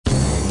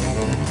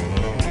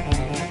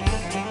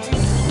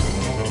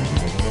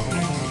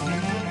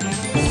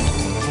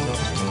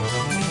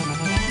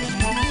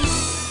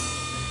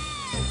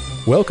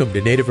Welcome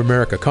to Native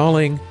America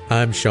Calling.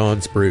 I'm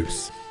Sean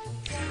Spruce.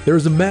 There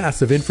is a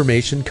mass of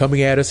information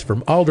coming at us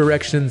from all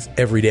directions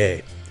every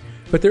day.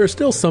 But there are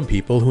still some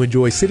people who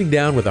enjoy sitting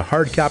down with a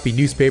hard copy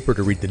newspaper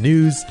to read the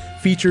news,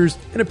 features,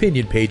 and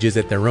opinion pages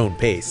at their own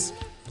pace.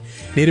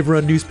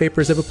 Native-run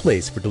newspapers have a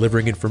place for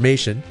delivering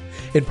information,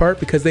 in part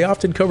because they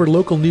often cover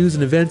local news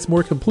and events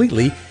more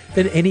completely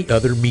than any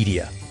other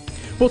media.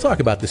 We'll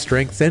talk about the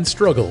strengths and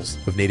struggles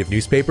of Native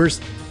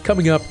newspapers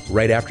coming up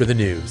right after the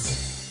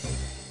news.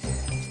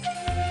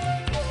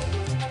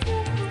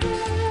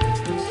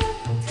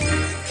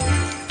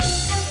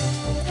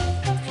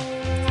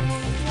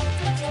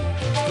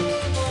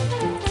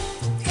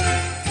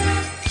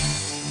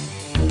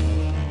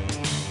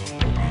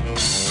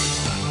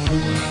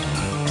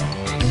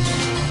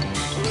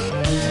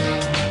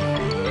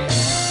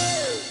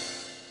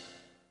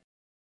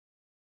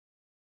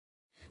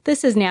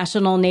 This is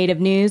National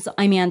Native News.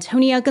 I'm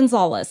Antonia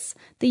Gonzalez.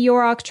 The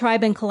Yurok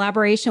tribe, in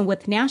collaboration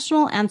with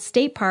national and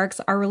state parks,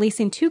 are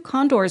releasing 2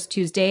 condors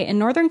Tuesday in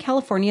Northern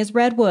California's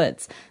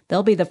redwoods.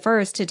 They'll be the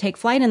first to take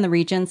flight in the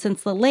region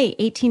since the late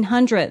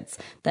 1800s.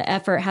 The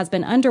effort has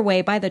been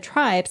underway by the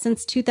tribe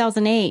since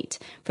 2008.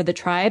 For the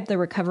tribe, the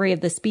recovery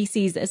of the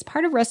species is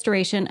part of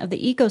restoration of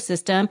the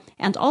ecosystem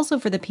and also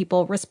for the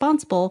people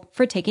responsible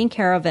for taking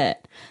care of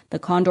it. The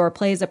condor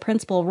plays a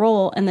principal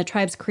role in the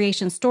tribe's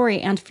creation story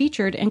and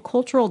featured in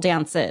cultural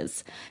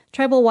dances.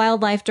 Tribal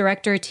Wildlife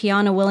Director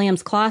Tiana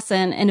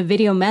Williams-Clausen, in a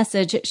video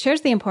message,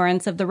 shares the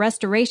importance of the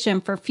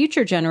restoration for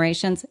future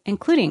generations,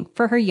 including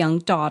for her young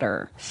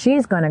daughter.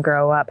 She's going to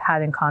grow up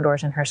having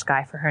condors in her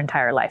sky for her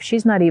entire life.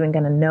 She's not even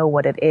going to know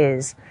what it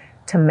is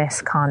to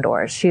miss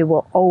condors. She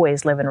will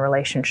always live in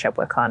relationship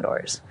with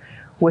condors,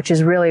 which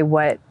is really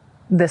what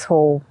this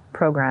whole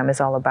program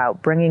is all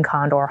about, bringing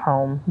condor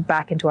home,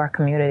 back into our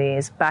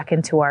communities, back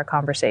into our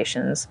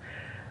conversations,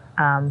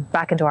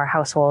 back into our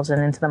households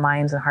and into the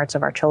minds and hearts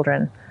of our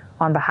children,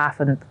 on behalf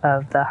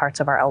of the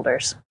hearts of our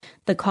elders.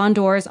 The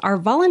condors are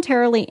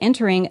voluntarily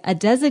entering a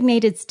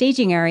designated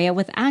staging area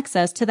with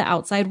access to the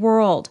outside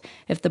world.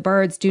 If the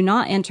birds do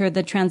not enter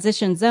the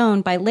transition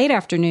zone by late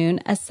afternoon,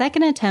 a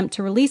second attempt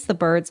to release the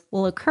birds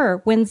will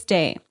occur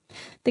Wednesday.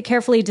 The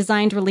carefully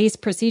designed release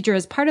procedure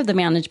is part of the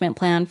management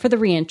plan for the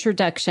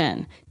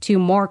reintroduction. 2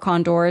 more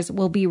condors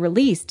will be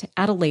released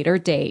at a later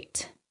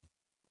date.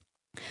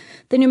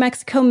 The New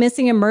Mexico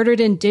Missing and Murdered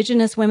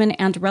Indigenous Women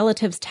and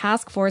Relatives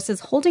Task Force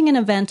is holding an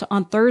event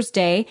on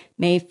Thursday.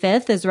 May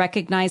 5th is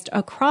recognized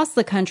across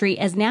the country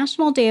as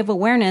National Day of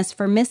Awareness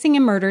for Missing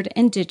and Murdered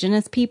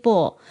Indigenous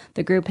People.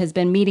 The group has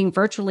been meeting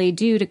virtually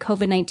due to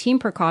COVID-19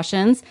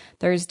 precautions.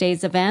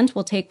 Thursday's event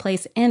will take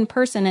place in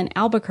person in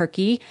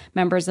Albuquerque.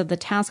 Members of the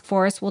task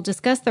force will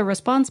discuss the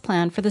response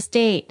plan for the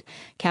state.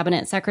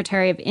 Cabinet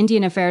Secretary of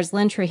Indian Affairs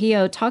Lynn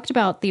Trujillo talked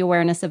about the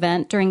awareness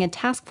event during a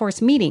task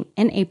force meeting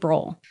in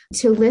April.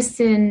 To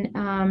listen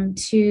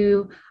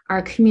to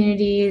our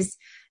communities,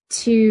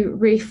 to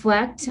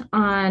reflect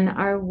on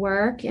our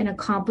work and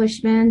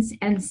accomplishments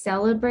and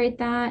celebrate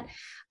that,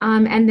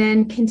 and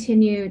then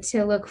continue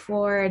to look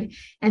forward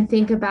and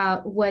think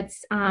about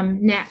what's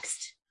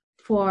next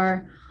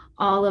for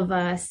all of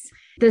us.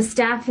 The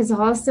staff has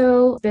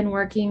also been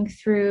working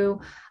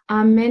through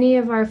many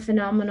of our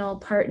phenomenal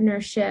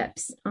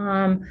partnerships.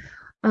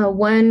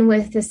 One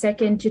with the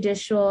Second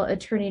Judicial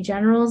Attorney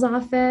General's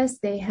Office.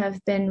 They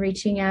have been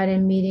reaching out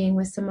and meeting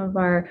with some of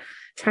our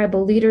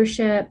tribal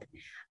leadership,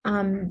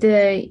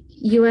 the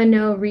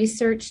UNO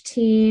research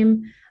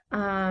team,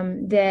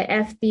 the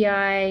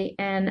FBI,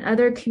 and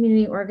other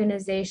community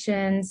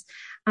organizations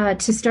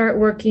to start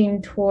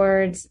working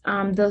towards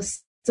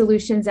those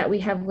solutions that we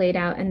have laid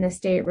out in the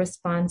state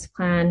response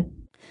plan.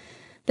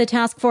 The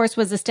task force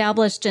was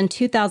established in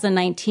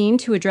 2019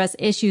 to address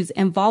issues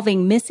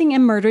involving missing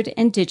and murdered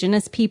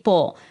Indigenous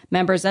people.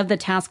 Members of the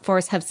task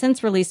force have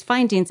since released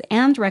findings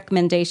and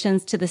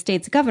recommendations to the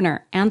state's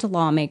governor and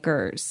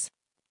lawmakers.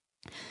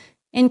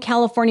 In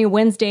California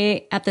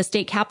Wednesday at the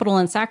state capitol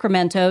in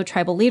Sacramento,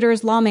 tribal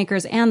leaders,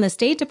 lawmakers, and the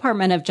State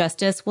Department of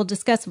Justice will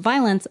discuss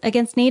violence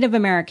against Native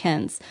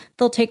Americans.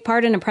 They'll take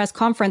part in a press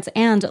conference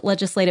and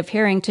legislative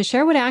hearing to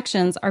share what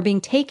actions are being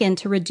taken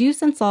to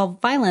reduce and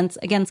solve violence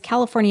against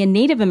California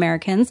Native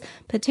Americans,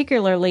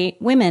 particularly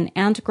women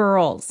and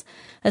girls.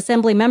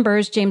 Assembly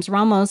members James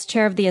Ramos,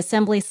 chair of the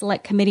Assembly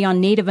Select Committee on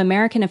Native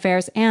American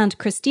Affairs, and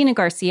Cristina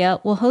Garcia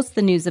will host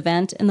the news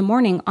event in the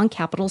morning on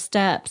Capitol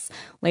steps.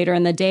 Later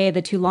in the day,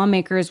 the 2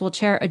 lawmakers will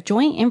chair a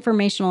joint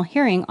informational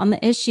hearing on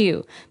the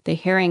issue. The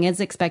hearing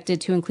is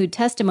expected to include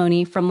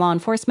testimony from law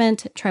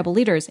enforcement, tribal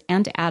leaders,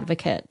 and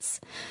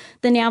advocates.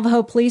 The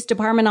Navajo Police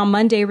Department on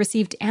Monday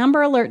received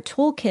Amber Alert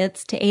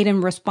toolkits to aid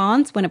in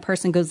response when a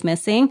person goes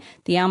missing.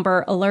 The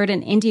Amber Alert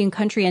and Indian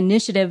Country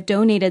Initiative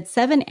donated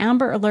 7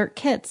 Amber Alert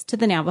kits to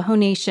the Navajo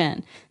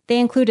Nation. They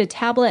include a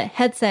tablet,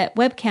 headset,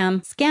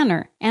 webcam,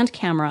 scanner, and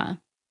camera.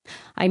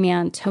 I'm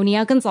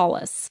Antonia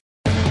Gonzalez.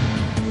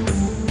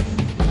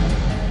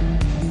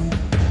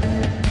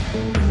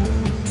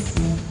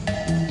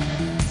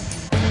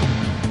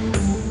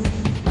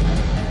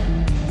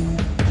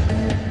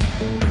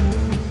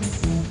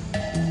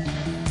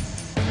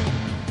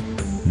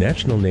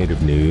 National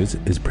Native News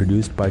is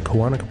produced by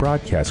Koahnic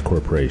Broadcast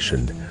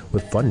Corporation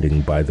with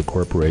funding by the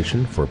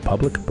Corporation for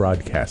Public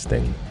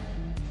Broadcasting.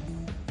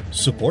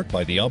 Support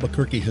by the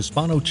Albuquerque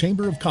Hispano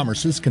Chamber of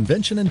Commerce's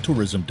Convention and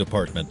Tourism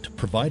Department,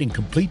 providing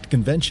complete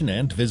convention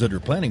and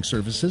visitor planning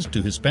services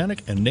to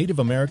Hispanic and Native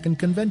American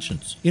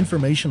conventions.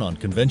 Information on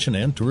convention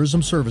and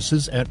tourism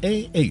services at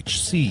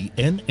ahcnm.org.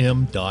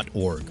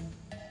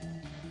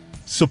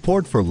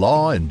 Support for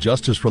law and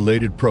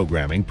justice-related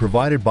programming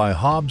provided by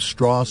Hobbs,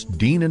 Strauss,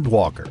 Dean &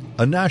 Walker,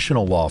 a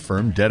national law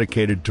firm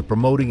dedicated to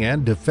promoting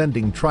and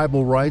defending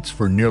tribal rights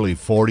for nearly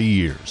 40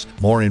 years.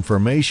 More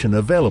information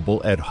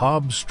available at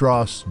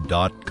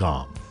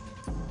hobbsstrauss.com.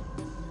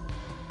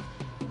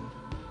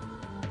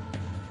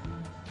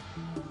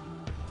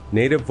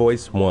 Native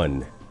Voice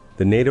One,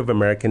 the Native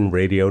American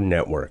Radio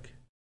Network.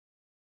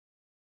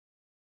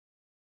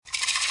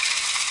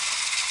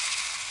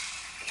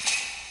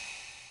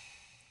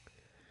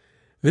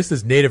 This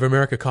is Native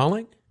America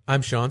Calling.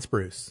 I'm Sean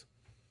Spruce.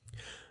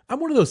 I'm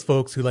one of those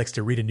folks who likes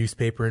to read a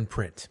newspaper in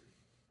print.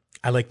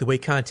 I like the way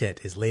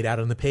content is laid out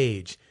on the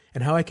page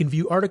and how I can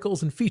view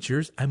articles and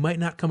features I might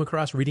not come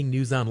across reading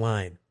news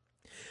online.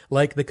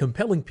 Like the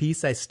compelling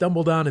piece I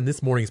stumbled on in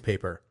this morning's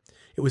paper.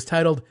 It was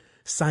titled,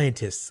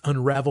 "Scientists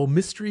Unravel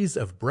Mysteries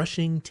of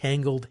Brushing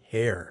Tangled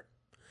Hair."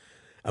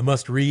 A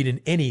must read in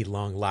any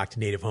long-locked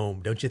Native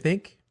home, don't you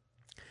think?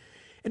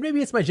 And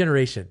maybe it's my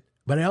generation,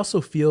 but I also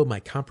feel my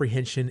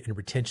comprehension and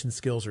retention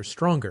skills are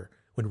stronger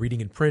when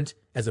reading in print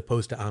as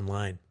opposed to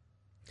online.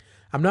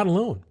 I'm not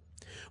alone.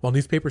 While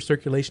newspaper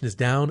circulation is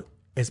down,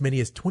 as many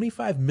as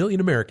 25 million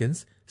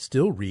Americans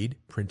still read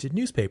printed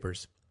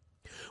newspapers.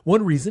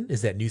 One reason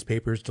is that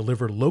newspapers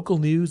deliver local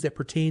news that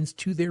pertains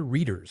to their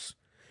readers.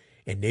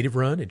 And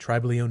native-run and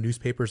tribally owned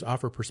newspapers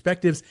offer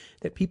perspectives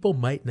that people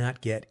might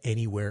not get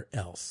anywhere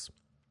else.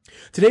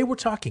 Today we're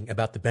talking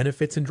about the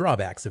benefits and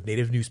drawbacks of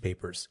native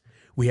newspapers.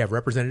 We have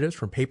representatives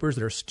from papers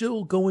that are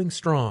still going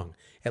strong.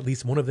 At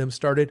least one of them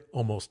started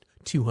almost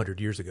 200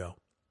 years ago.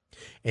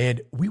 And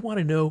we want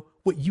to know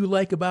what you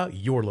like about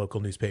your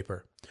local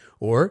newspaper.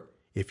 Or,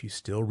 if you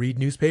still read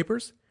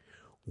newspapers,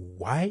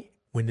 why,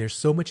 when there's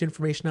so much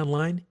information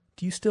online,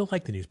 do you still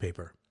like the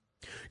newspaper?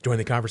 Join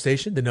the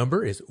conversation. The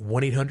number is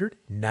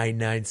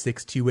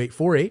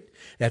 1-800-996-2848.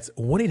 That's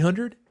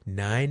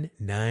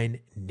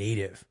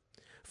 1-800-99-NATIVE.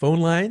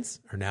 Phone lines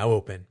are now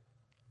open.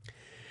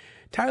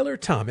 Tyler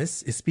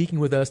Thomas is speaking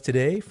with us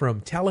today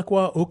from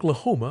Tahlequah,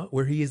 Oklahoma,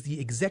 where he is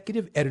the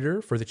executive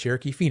editor for the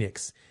Cherokee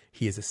Phoenix.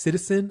 He is a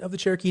citizen of the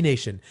Cherokee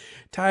Nation.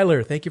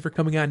 Tyler, thank you for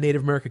coming on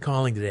Native America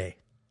Calling today.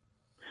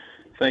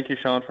 Thank you,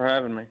 Sean, for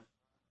having me.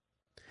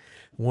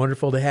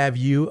 Wonderful to have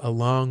you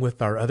along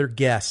with our other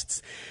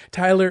guests.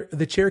 Tyler,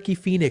 the Cherokee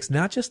Phoenix,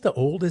 not just the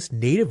oldest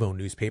Native-owned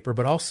newspaper,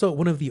 but also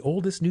one of the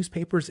oldest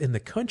newspapers in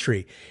the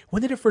country.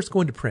 When did it first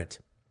go into print?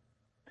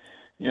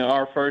 You know,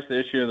 our first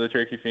issue of the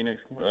Cherokee Phoenix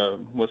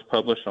was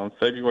published on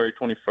February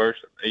 21st,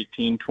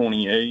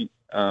 1828,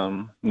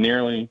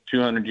 nearly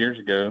 200 years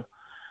ago.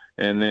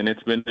 And then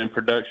it's been in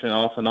production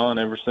off and on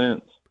ever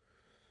since.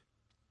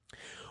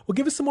 Well,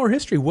 give us some more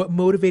history. What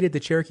motivated the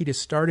Cherokee to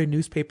start a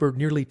newspaper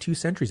nearly 2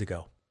 centuries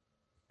ago?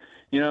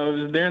 You know, it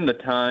was during the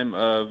time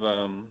of,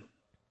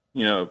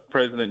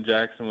 President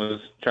Jackson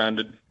was trying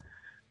to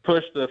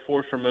push the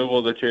forced removal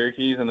of the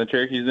Cherokees, and the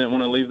Cherokees didn't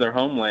want to leave their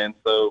homeland.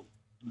 So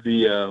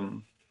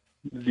the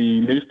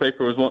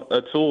newspaper was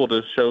a tool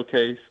to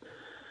showcase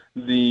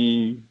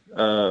the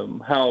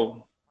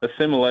how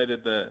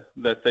assimilated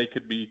that they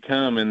could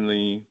become in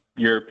the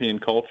European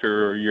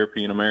culture or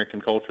European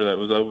American culture that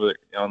was over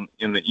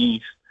in the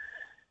East.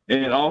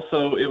 And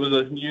also it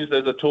was used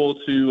as a tool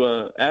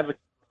to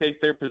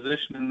advocate their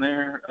position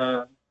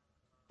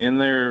in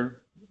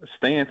their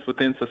stance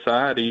within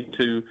society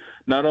to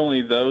not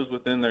only those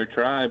within their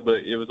tribe,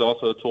 but it was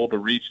also a tool to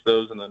reach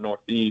those in the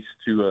Northeast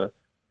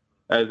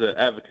as an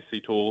advocacy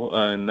tool,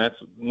 and that's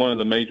one of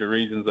the major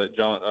reasons that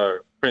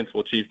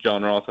Principal Chief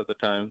John Ross at the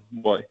time,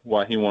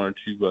 why he wanted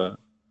to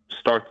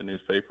start the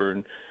newspaper,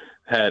 and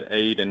had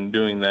aid in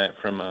doing that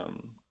from a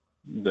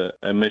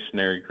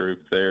missionary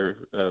group there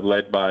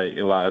led by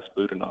Elias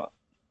Boudinot.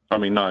 I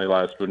mean, not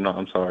Elias Boudinot,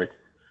 I'm sorry.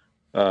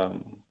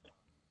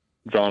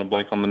 Drawing a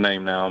blank on the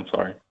name now, I'm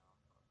sorry.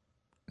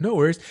 No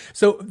worries.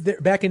 So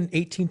back in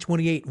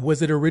 1828,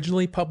 was it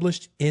originally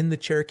published in the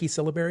Cherokee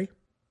syllabary?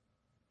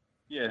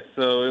 Yes,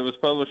 so it was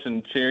published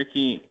in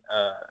Cherokee,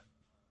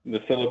 the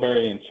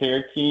syllabary in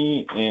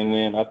Cherokee, and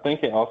then I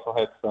think it also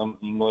had some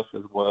English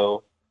as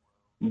well,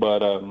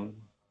 but it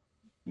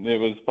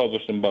was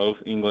published in both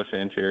English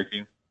and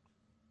Cherokee.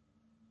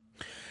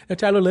 Now,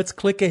 Tyler, let's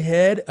click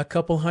ahead a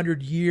couple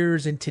hundred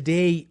years, and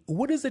today,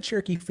 what does the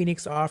Cherokee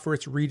Phoenix offer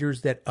its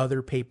readers that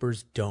other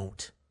papers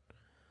don't?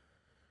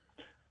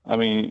 I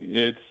mean,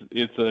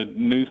 it's a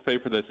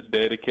newspaper that's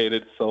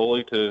dedicated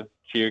solely to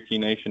Cherokee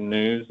Nation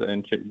news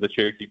and the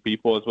Cherokee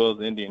people, as well as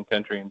Indian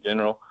country in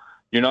general.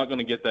 You're not going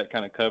to get that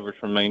kind of coverage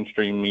from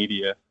mainstream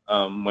media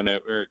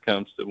whenever it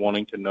comes to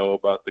wanting to know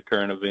about the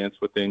current events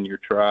within your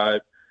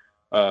tribe,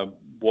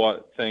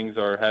 what things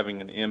are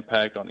having an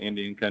impact on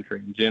Indian country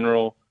in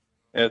general,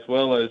 as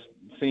well as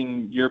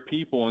seeing your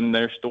people and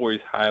their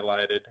stories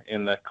highlighted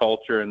and the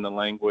culture and the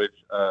language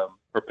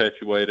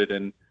perpetuated,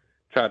 and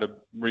try to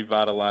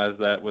revitalize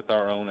that with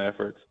our own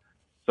efforts.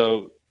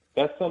 So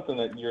that's something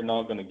that you're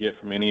not going to get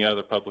from any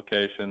other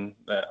publication,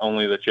 that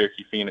only the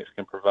Cherokee Phoenix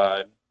can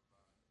provide.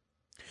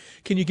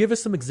 Can you give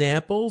us some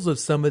examples of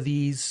some of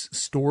these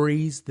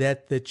stories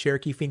that the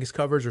Cherokee Phoenix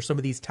covers, or some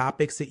of these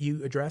topics that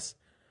you address?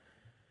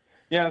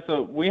 Yeah,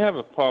 so we have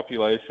a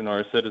population or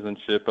a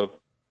citizenship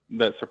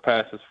that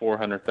surpasses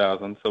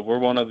 400,000. So we're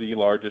one of the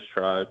largest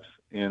tribes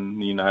in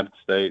the United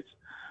States.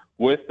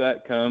 With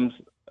that comes,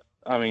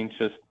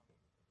 just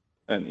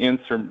an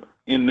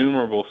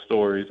innumerable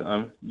stories.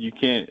 I'm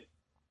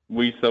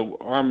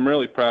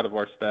really proud of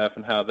our staff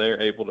and how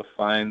they're able to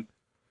find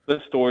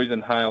the stories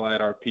and highlight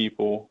our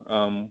people.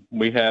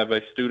 We have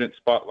a student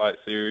spotlight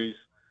series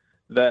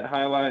that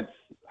highlights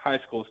high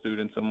school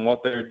students and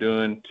what they're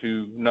doing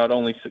to not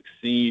only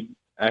succeed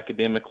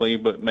academically,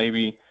 but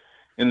maybe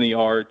in the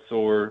arts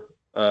or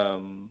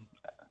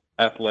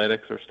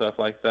athletics or stuff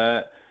like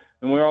that.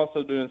 And we're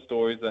also doing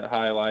stories that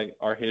highlight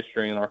our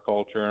history and our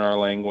culture and our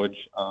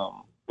language.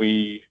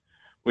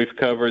 We've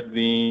covered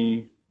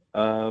the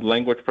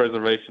Language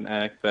Preservation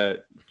Act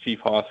that Chief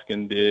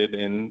Hoskin did,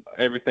 and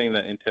everything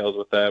that entails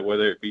with that,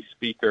 whether it be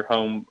speaker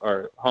home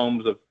or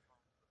homes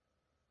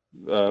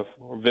of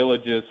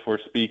villages for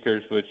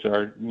speakers, which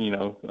are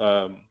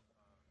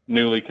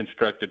newly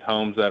constructed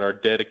homes that are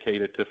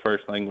dedicated to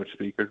first language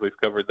speakers. We've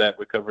covered that.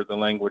 We covered the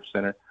Language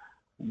Center.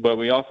 But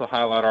we also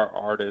highlight our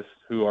artists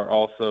who are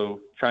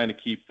also trying to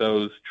keep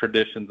those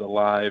traditions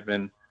alive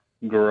and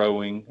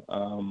growing.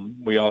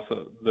 We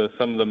also,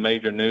 some of the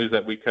major news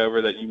that we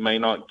cover that you may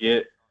not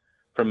get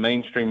from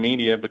mainstream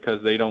media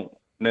because they don't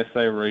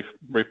necessarily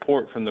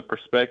report from the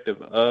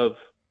perspective of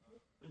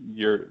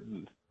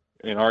in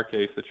our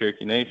case, the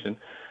Cherokee Nation,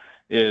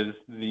 is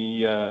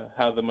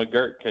how the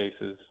McGirt case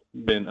has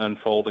been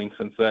unfolding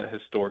since that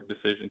historic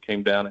decision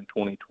came down in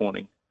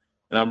 2020.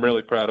 And I'm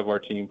really proud of our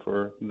team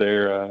for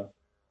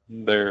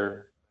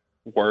their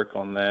work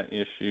on that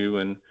issue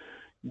and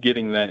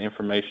getting that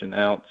information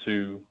out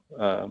to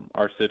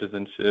our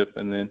citizenship.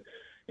 And then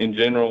in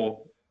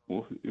general,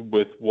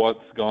 with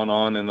what's gone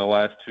on in the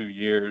last 2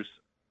 years,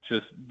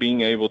 just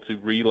being able to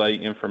relay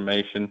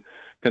information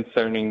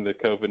concerning the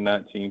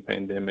COVID-19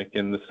 pandemic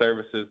and the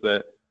services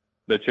that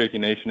the Cherokee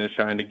Nation is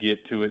trying to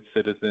get to its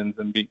citizens,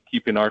 and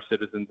keeping our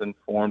citizens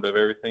informed of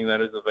everything that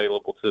is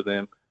available to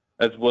them,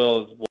 as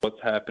well as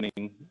what's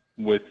happening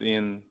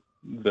within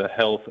the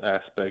health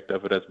aspect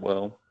of it as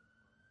well.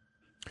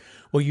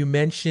 Well, you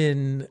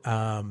mentioned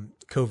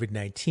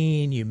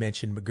COVID-19, you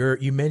mentioned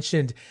McGirt, you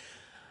mentioned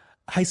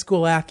high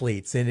school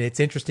athletes. And it's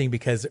interesting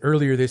because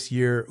earlier this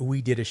year,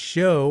 we did a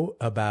show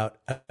about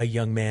a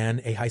young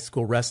man, a high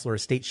school wrestler, a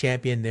state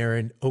champion there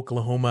in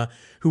Oklahoma,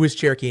 who was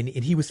Cherokee,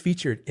 and he was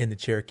featured in the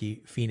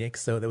Cherokee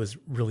Phoenix. So that was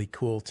really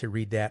cool to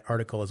read that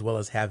article as well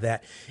as have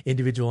that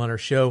individual on our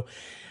show.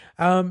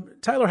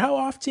 Tyler, how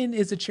often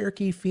is the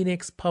Cherokee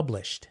Phoenix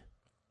published?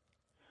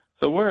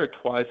 So we're a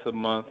twice a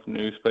month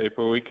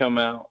newspaper. We come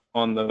out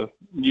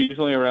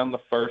usually around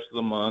the first of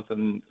the month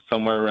and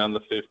somewhere around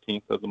the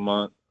 15th of the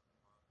month.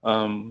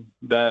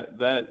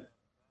 That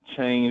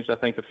changed, I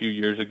think, a few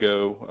years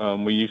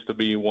ago. We used to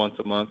be once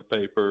a month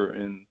paper,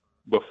 and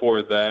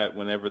before that,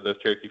 whenever the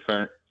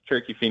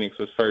Cherokee Phoenix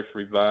was first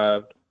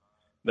revived,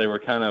 they were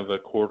kind of a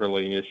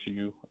quarterly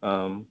issue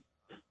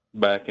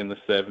back in the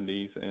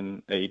 70s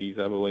and 80s,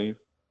 I believe.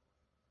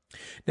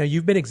 Now,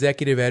 you've been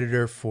executive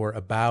editor for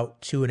about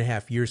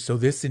 2.5 years, so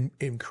this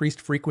increased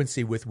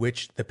frequency with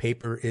which the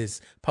paper is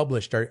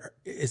published,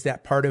 is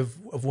that part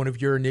of one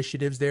of your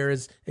initiatives there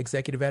as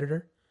executive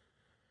editor?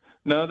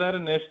 No, that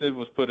initiative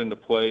was put into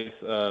place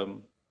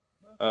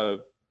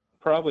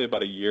probably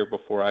about a year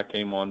before I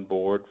came on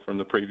board from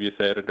the previous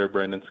editor,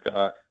 Brendan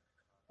Scott.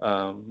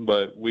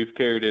 But we've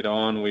carried it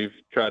on. We've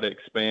tried to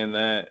expand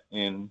that,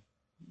 and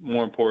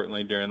more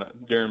importantly,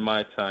 during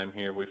my time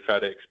here, we've tried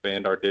to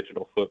expand our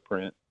digital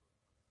footprint.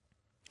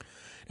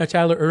 Now,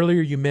 Tyler,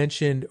 earlier you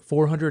mentioned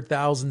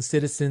 400,000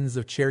 citizens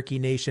of Cherokee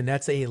Nation.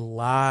 That's a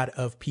lot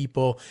of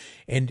people.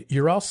 And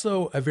you're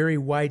also a very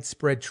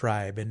widespread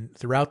tribe, and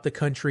throughout the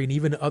country and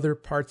even other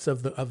parts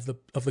of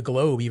the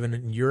globe, even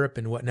in Europe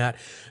and whatnot.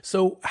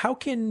 So how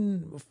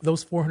can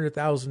those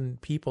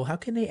 400,000 people, how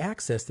can they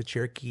access the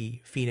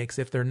Cherokee Phoenix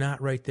if they're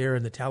not right there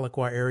in the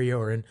Tahlequah area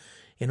or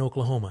in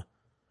Oklahoma?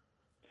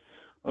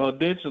 Well,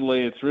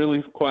 digitally, it's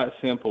really quite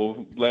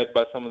simple, led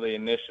by some of the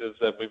initiatives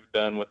that we've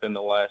done within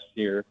the last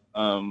year.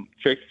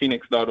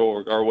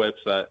 CherokeePhoenix.org, our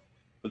website,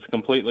 was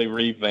completely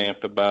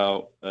revamped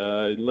about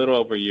a little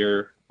over a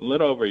year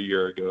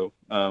ago.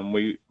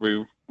 We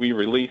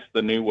released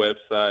the new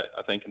website,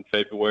 I think, in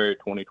February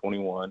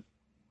 2021.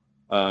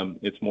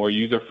 It's more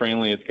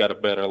user-friendly. It's got a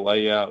better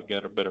layout,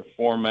 got a better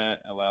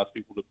format, allows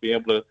people to be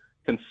able to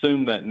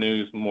consume that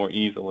news more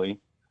easily.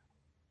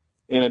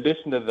 In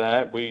addition to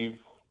that, we've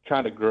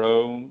tried to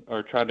grow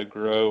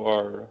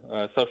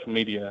our social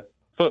media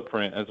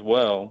footprint as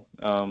well,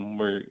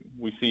 where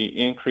we see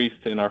increase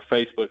in our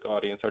Facebook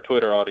audience, our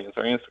Twitter audience,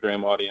 our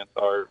Instagram audience,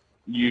 our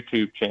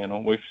YouTube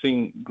channel. We've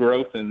seen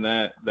growth in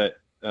that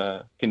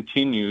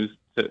continues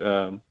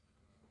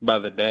by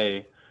the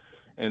day.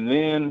 And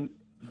then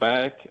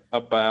back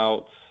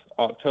about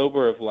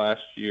October of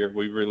last year,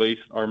 we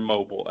released our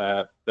mobile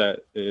app that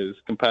is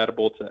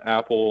compatible to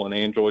Apple and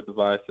Android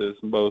devices,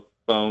 both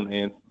phone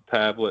and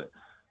tablet.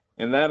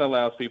 And that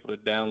allows people to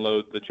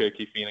download the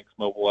Cherokee Phoenix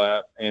mobile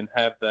app and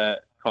have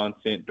that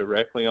content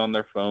directly on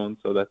their phone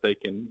so that they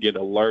can get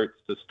alerts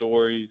to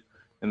stories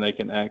and they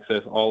can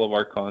access all of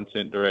our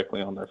content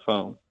directly on their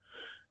phone.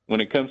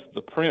 When it comes to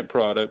the print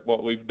product,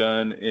 what we've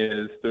done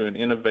is through an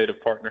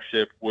innovative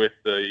partnership with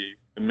the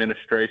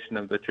administration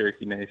of the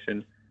Cherokee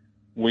Nation,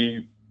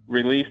 we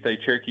released a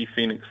Cherokee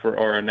Phoenix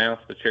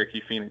announced the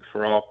Cherokee Phoenix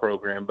for All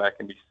program back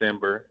in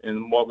December.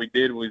 And what we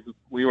did was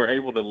we were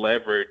able to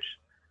leverage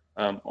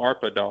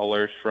ARPA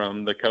dollars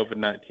from the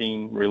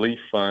COVID-19 relief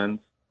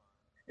funds,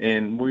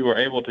 and we were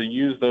able to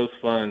use those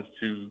funds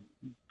to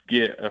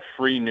get a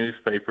free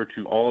newspaper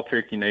to all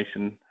Cherokee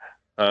Nation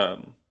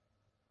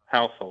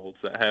households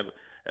that have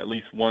at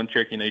least one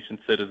Cherokee Nation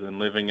citizen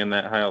living in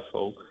that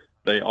household.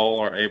 They all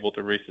are able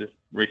to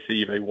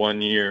receive a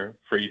 1-year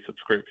free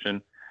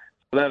subscription.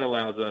 So that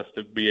allows us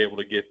to be able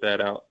to get that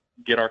out,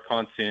 get our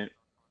content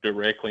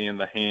directly in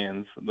the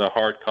hands, the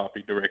hard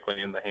copy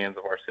directly in the hands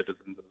of our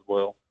citizens as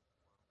well.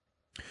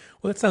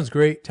 Well, that sounds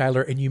great,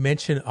 Tyler. And you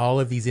mentioned all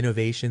of these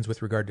innovations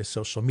with regard to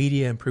social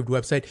media, improved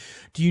website.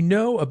 Do you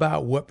know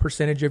about what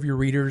percentage of your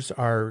readers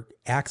are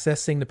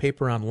accessing the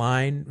paper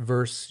online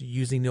versus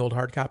using the old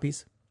hard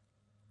copies?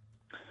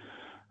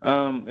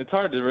 It's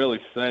hard to really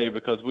say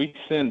because we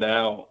send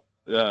out,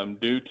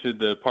 due to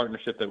the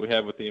partnership that we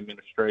have with the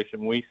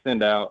administration, we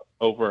send out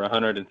over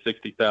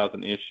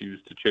 160,000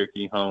 issues to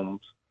Cherokee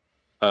homes,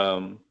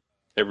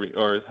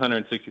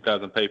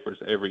 160,000 papers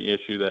every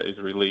issue that is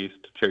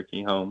released to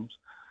Cherokee homes.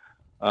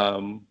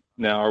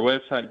 Now our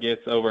website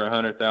gets over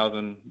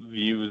 100,000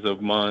 views a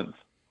month,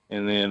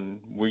 and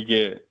then we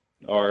get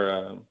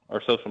our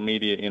social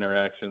media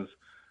interactions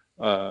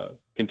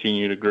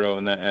continue to grow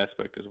in that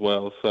aspect as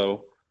well.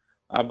 So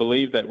I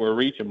believe that we're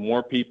reaching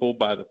more people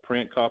by the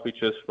print copy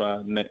just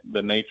by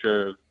the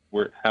nature of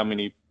how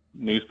many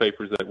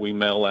newspapers that we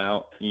mail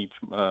out each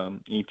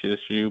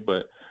issue,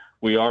 but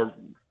we are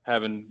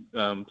having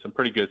some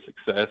pretty good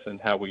success in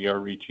how we are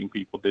reaching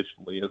people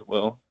digitally as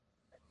well.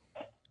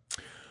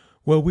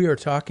 Well, we are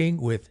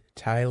talking with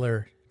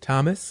Tyler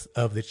Thomas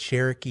of the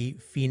Cherokee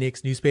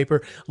Phoenix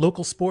newspaper.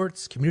 Local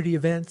sports, community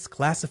events,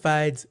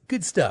 classifieds,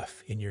 good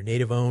stuff in your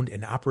native-owned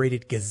and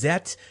operated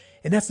Gazette.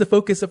 And that's the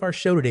focus of our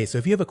show today. So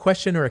if you have a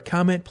question or a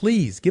comment,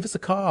 please give us a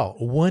call,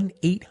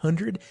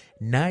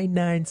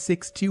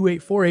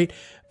 1-800-996-2848.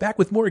 Back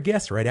with more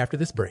guests right after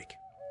this break.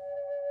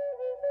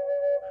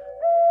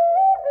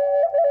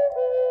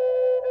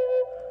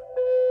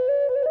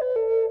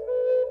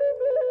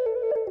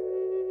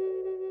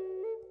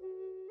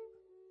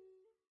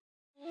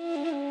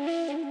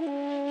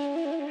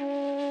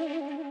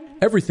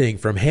 Everything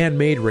from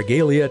handmade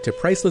regalia to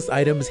priceless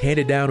items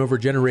handed down over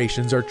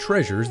generations are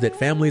treasures that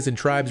families and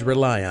tribes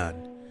rely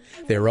on.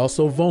 They are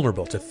also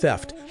vulnerable to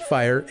theft,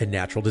 fire, and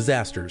natural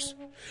disasters.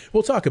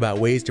 We'll talk about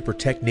ways to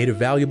protect native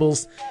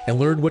valuables and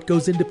learn what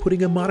goes into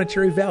putting a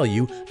monetary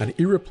value on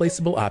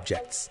irreplaceable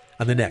objects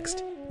on the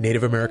next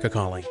Native America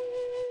Calling.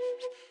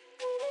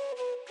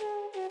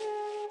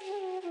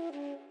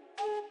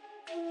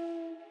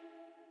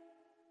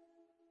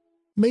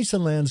 Mesa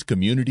Lands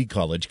Community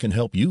College can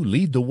help you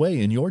lead the way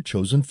in your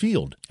chosen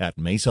field. At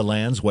Mesa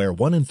Lands, where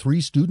 1 in 3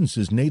 students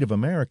is Native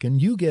American,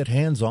 you get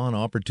hands-on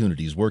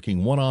opportunities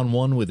working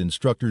one-on-one with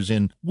instructors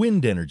in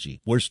wind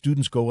energy, where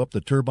students go up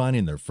the turbine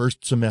in their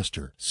first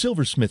semester,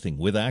 silversmithing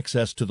with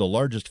access to the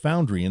largest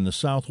foundry in the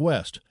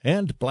Southwest,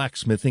 and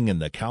blacksmithing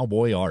and the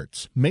cowboy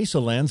arts. Mesa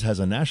Lands has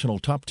a national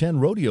top 10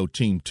 rodeo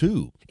team,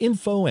 too.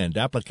 Info and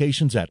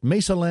applications at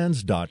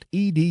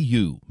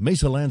mesalands.edu.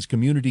 Mesa Lands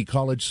Community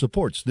College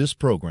supports this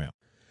program.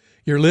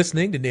 You're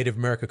listening to Native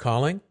America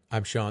Calling.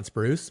 I'm Sean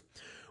Spruce.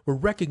 We're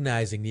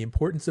recognizing the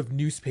importance of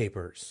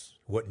newspapers.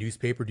 What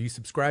newspaper do you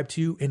subscribe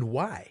to and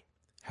why?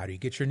 How do you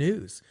get your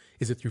news?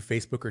 Is it through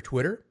Facebook or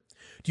Twitter?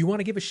 Do you want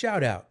to give a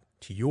shout out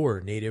to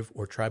your Native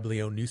or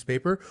tribally owned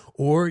newspaper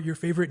or your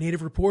favorite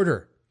Native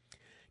reporter?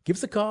 Give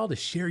us a call to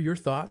share your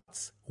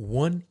thoughts.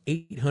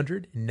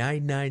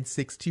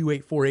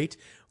 1-800-996-2848.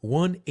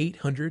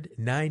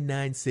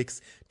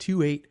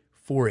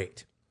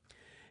 1-800-996-2848.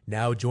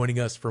 Now joining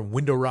us from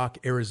Window Rock,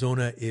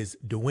 Arizona is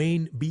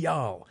Dwayne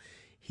Bial.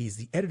 He's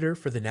the editor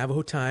for the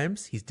Navajo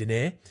Times. He's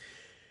Dene.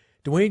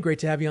 Dwayne, great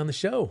to have you on the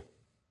show.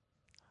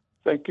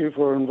 Thank you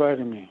for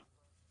inviting me.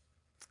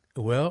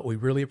 Well, we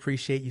really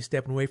appreciate you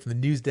stepping away from the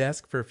news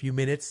desk for a few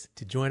minutes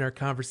to join our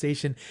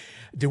conversation.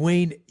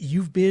 Dwayne,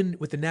 you've been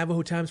with the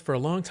Navajo Times for a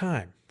long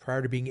time.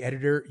 Prior to being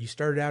editor, you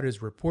started out as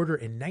a reporter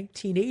in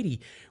 1980.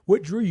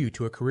 What drew you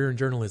to a career in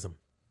journalism?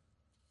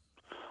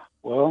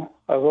 Well,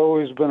 I've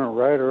always been a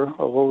writer. I've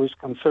always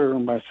considered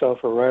myself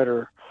a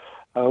writer.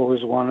 I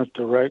always wanted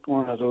to write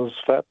one of those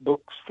fat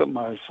books that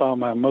I saw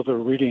my mother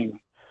reading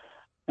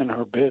in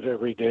her bed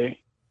every day.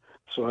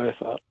 So I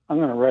thought, I'm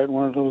going to write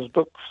one of those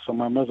books so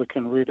my mother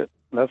can read it.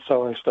 That's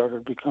how I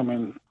started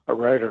becoming a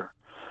writer.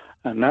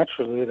 And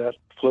naturally, that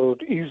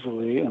flowed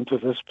easily into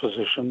this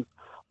position.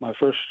 My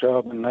first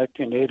job in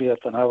 1980 at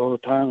the Navajo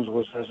Times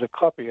was as a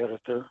copy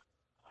editor.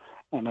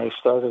 And I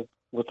started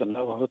with the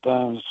Navajo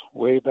Times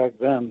way back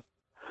then.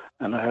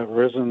 And I have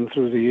risen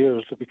through the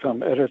years to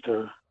become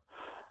editor.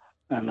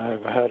 And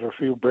I've had a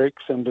few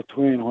breaks in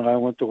between when I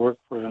went to work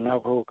for the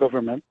Navajo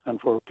government and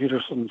for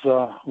Peterson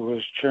Zaw, who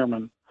was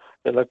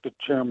elected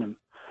chairman.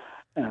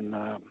 And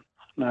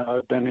now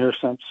I've been here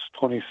since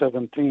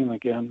 2017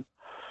 again.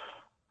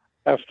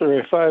 After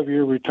a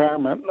 5-year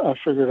retirement, I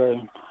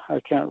figured I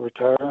can't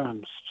retire.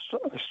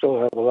 I still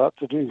have a lot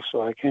to do,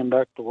 so I came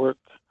back to work,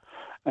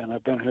 and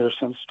I've been here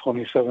since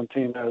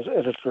 2017 as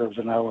editor of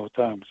the Navajo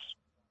Times.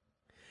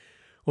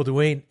 Well,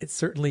 Duane, it's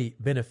certainly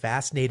been a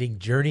fascinating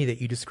journey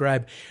that you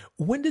describe.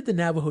 When did the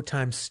Navajo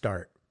Times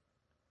start?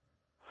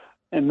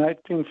 In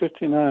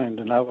 1959,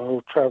 the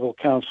Navajo Tribal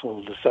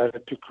Council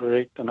decided to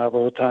create the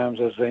Navajo Times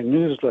as a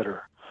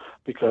newsletter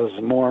because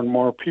more and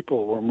more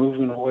people were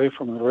moving away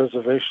from the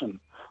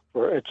reservation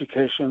for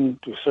education,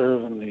 to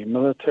serve in the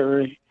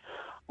military,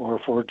 or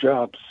for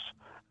jobs.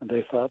 And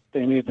they thought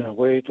they needed a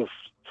way to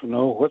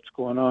know what's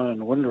going on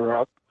in Window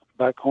Rock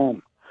back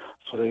home.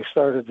 So they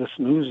started this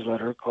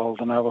newsletter called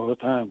the Navajo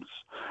Times,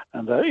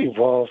 and that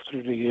evolved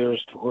through the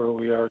years to where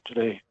we are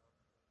today.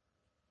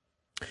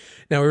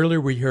 Now, earlier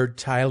we heard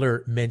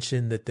Tyler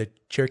mention that the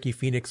Cherokee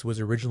Phoenix was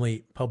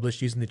originally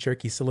published using the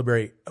Cherokee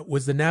syllabary.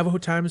 Was the Navajo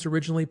Times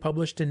originally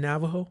published in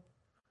Navajo?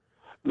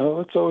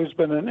 No, it's always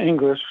been in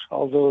English,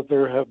 although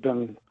there have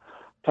been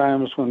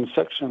times when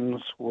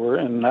sections were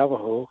in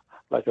Navajo,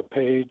 like a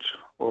page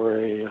or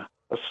a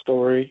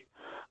story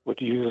would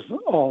use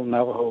all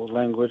Navajo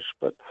language,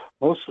 but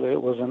mostly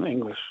it was in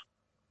English.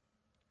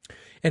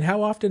 And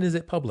how often is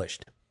it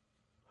published?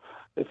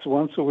 It's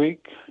once a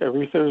week,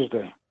 every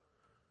Thursday.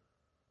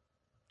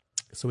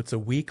 So it's a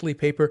weekly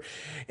paper.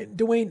 And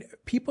Duane,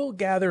 people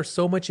gather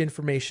so much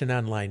information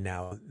online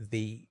now.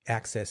 They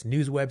access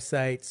news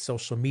websites,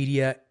 social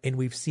media, and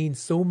we've seen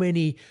so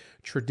many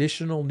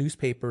traditional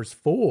newspapers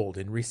fold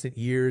in recent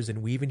years,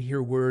 and we even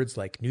hear words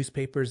like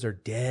newspapers are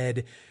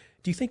dead.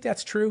 Do you think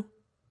that's true?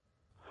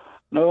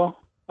 No,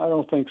 I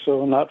don't think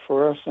so. Not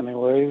for us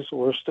anyways.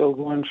 We're still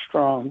going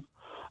strong,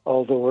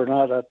 although we're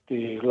not at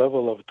the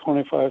level of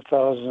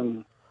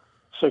 25,000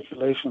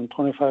 circulation,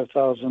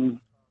 25,000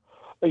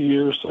 a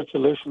year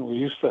circulation we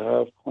used to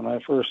have when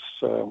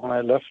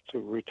I left to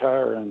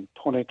retire in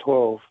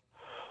 2012,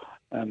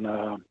 and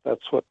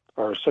that's what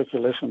our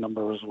circulation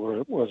number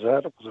was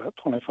at. It was at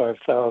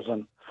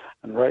 25,000,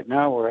 and right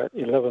now we're at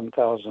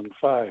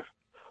 11,005.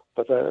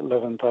 But that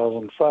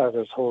 11,005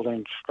 is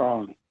holding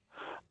strong.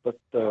 But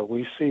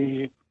we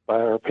see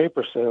by our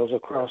paper sales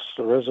across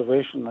the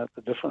reservation at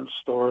the different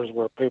stores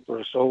where paper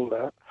is sold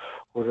at,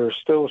 where there's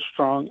still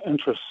strong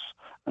interest,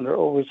 and there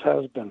always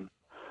has been.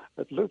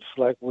 It looks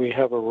like we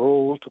have a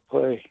role to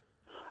play,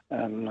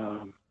 and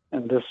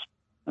in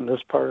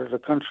this part of the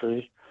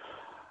country,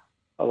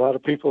 a lot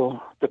of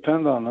people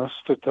depend on us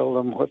to tell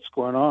them what's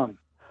going on,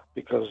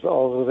 because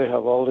although they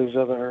have all these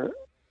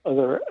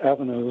other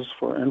avenues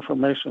for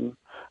information,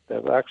 they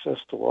have access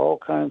to all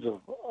kinds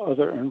of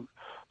other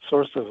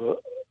sources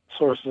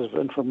of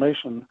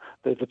information.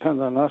 They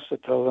depend on us to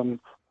tell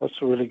them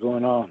what's really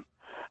going on,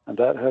 and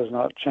that has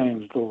not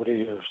changed over the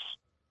years.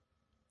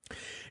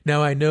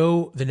 Now, I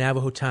know the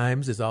Navajo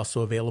Times is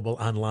also available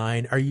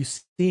online. Are you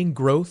seeing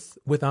growth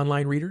with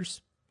online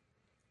readers?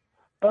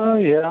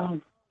 Yeah,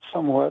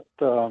 somewhat.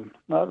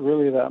 Not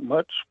really that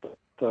much,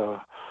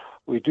 but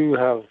we do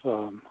have,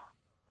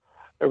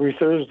 every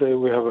Thursday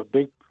we have a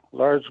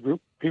large group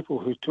of people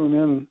who tune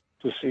in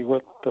to see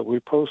what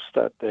we post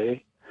that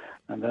day.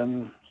 And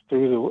then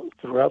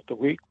throughout the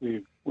week,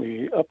 we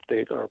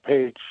update our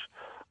page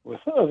with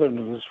other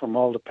news from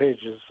all the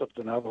pages of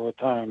the Navajo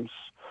Times.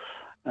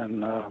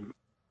 And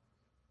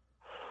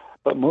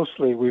but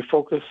mostly we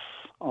focus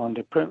on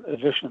the print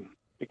edition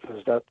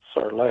because that's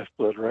our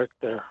lifeblood right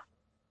there.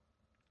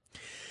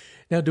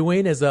 Now,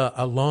 Duane, as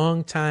a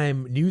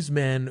long-time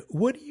newsman,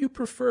 what do you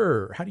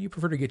prefer? How do you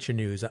prefer to get your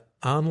news?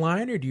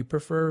 Online, or do you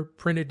prefer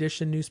print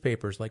edition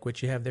newspapers like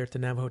what you have there at the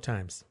Navajo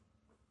Times?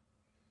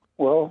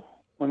 Well,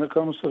 when it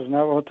comes to the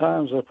Navajo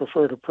Times, I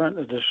prefer the print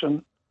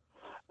edition.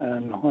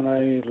 And when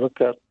I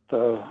look at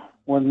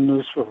one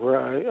newspaper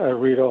I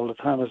read all the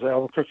time is the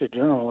Albuquerque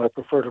Journal. I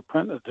prefer the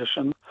print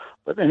edition.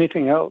 But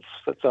anything else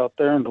that's out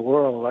there in the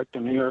world, like the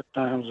New York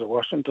Times, the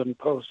Washington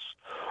Post,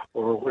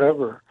 or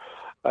whatever,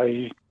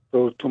 I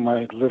go to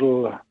my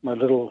little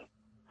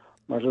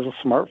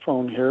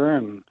smartphone here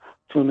and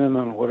tune in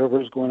on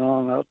whatever's going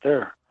on out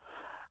there.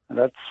 And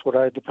that's what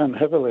I depend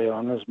heavily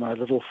on, is my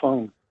little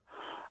phone.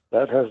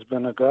 That has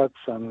been a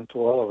godsend to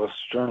all of us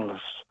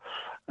journalists.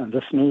 And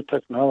this new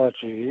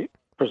technology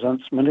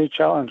presents many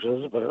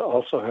challenges, but it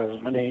also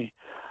has many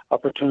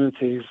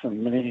opportunities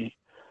and many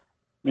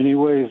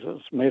ways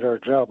it's made our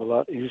job a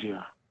lot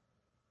easier.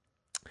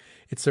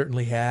 It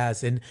certainly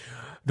has. And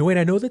Duane,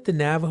 I know that the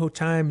Navajo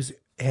Times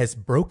has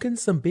broken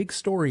some big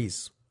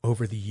stories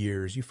over the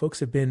years. You folks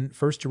have been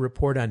first to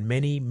report on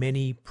many,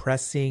 many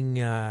pressing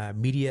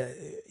media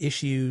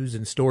issues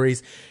and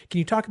stories. Can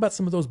you talk about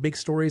some of those big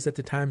stories that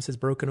the Times has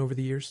broken over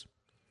the years?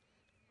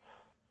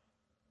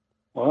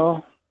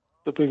 Well,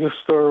 the biggest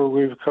story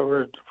we've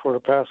covered for the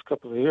past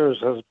couple of years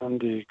has been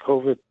the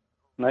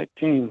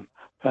COVID-19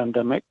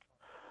 pandemic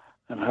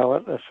and how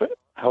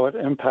it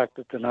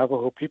impacted the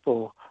Navajo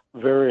people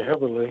very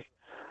heavily.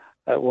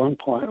 At one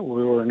point,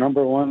 we were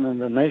number one in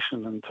the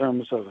nation in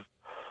terms of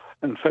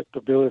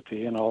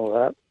infectability and all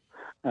that.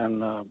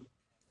 And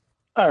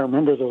I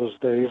remember those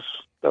days.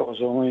 That was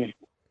only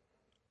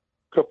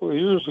a couple of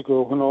years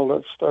ago when all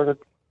that started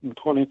in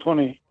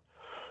 2020.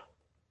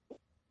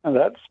 And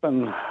that's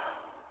been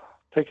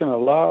taking a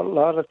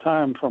lot of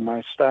time from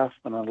my staff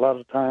and a lot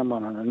of time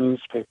on our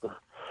newspaper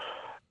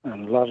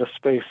and a lot of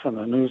space on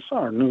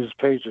our news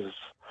pages.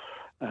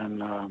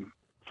 And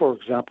for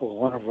example,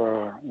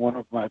 one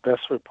of my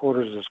best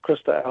reporters is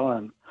Krista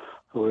Allen,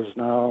 who is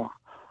now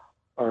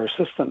our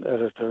assistant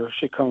editor.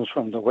 She comes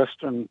from the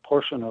western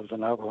portion of the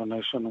Navajo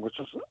Nation, which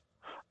is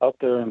out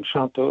there in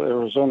Shanto,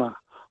 Arizona,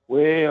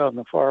 way on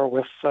the far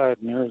west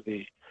side near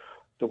the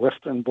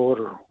western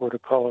border where the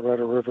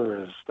Colorado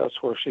River is.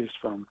 That's where she's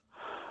from.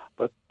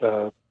 But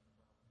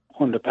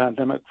when the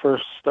pandemic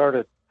first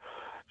started,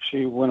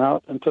 she went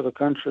out into the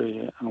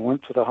country and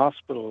went to the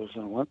hospitals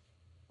and went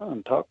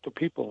and talked to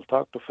people,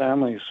 talked to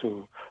families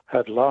who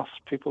had lost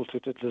people to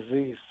the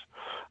disease.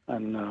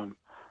 And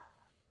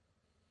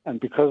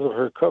because of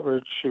her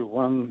coverage, she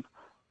won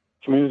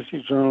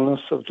Community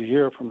Journalist of the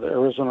Year from the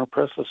Arizona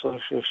Press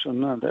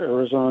Association and the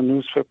Arizona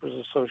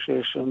Newspapers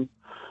Association.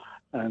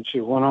 And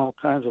she won all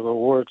kinds of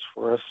awards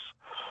for us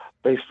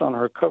based on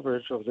her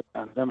coverage of the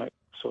pandemic.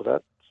 So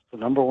that's the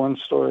number one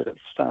story that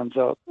stands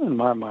out in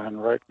my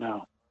mind right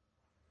now.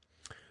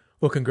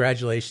 Well,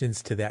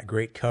 congratulations to that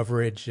great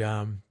coverage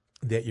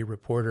that your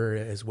reporter,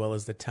 as well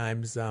as the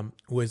Times,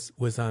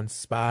 was on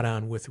spot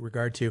on with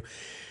regard to.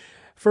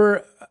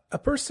 For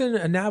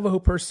a Navajo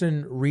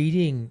person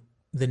reading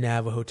the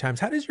Navajo Times,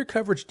 how does your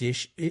coverage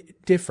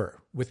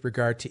differ with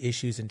regard to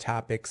issues and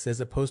topics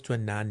as opposed to a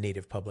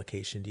non-Native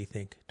publication, do you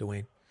think,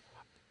 Dwayne?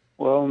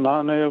 Well,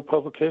 non-Native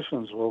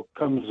publications will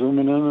come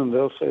zooming in and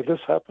they'll say, this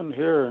happened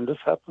here and this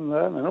happened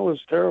that, and it was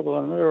terrible,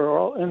 and they were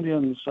all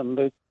Indians, and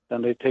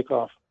they take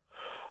off.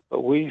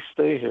 But we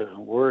stay here.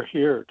 We're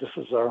here. This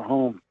is our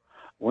home.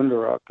 Window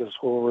Rock is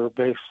where we're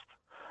based,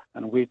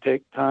 and we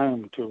take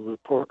time to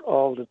report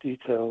all the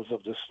details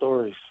of the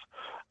stories.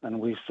 And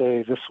we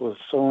say, this was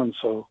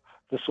so-and-so,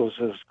 this was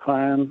his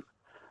clan,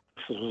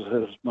 this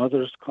was his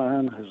mother's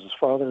clan, his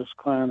father's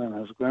clan, and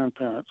his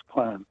grandparents'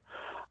 clan.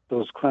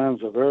 Those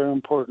clans are very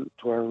important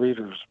to our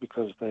readers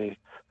because they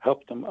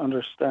help them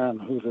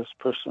understand who this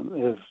person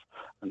is,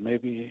 and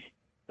maybe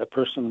that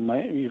person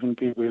might even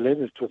be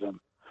related to them.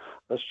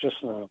 That's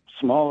just a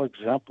small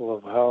example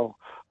of how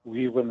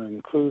we will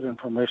include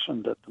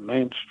information that the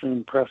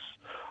mainstream press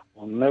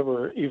will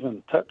never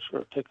even touch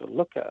or take a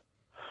look at.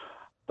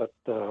 But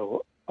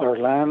our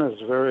land is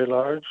very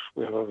large.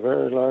 We have a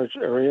very large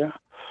area.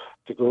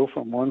 To go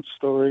from one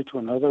story to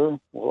another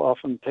will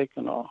often take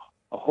a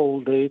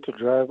whole day to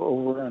drive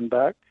over and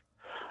back.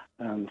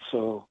 And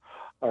so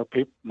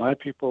my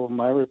people,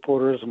 my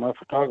reporters, and my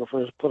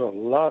photographers put a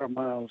lot of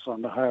miles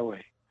on the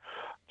highway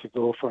to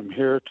go from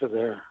here to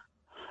there.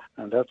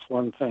 And that's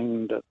one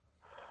thing that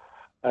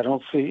I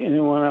don't see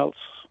anyone else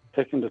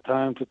taking the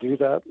time to do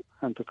that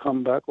and to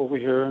come back over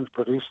here and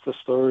produce the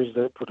stories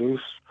they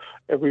produce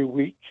every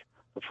week,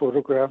 the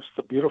photographs,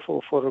 the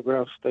beautiful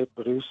photographs they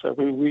produce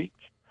every week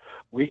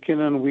in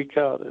and week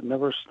out. It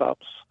never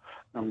stops.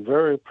 I'm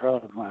very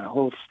proud of my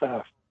whole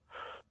staff.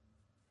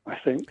 I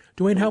think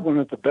Dwayne, they're one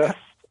of the best.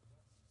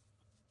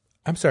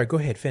 I'm sorry, go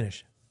ahead,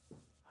 finish.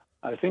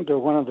 I think they're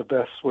one of the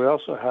best. We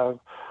also have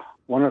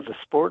one of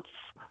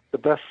the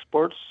best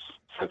sports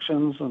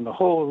sections in the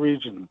whole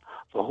region,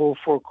 the whole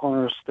Four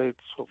Corners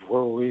states of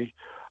where we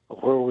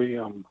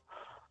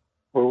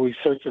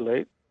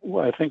circulate.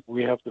 Well, I think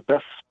we have the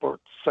best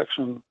sports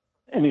section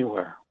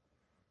anywhere.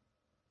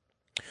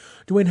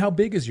 Dwayne, how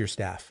big is your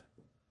staff?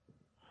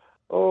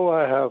 Oh,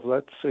 I have,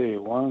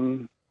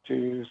 1,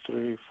 2,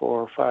 3,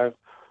 4, 5,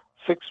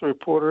 6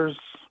 reporters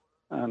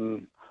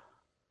and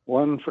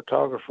one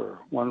photographer,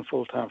 one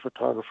full-time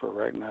photographer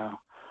right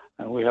now.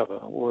 And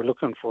we're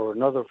looking for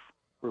another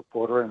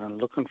reporter and then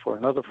looking for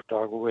another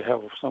photographer. We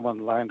have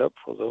someone lined up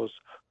for those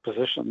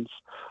positions,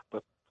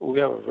 but we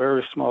have a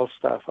very small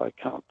staff. I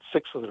count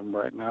 6 of them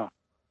right now.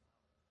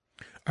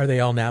 Are they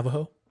all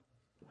Navajo?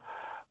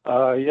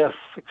 Yes,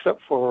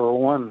 except for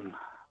one.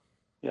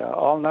 Yeah,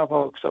 all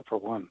Navajo except for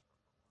one.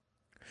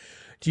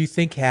 Do you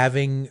think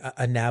having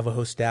a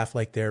Navajo staff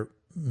like there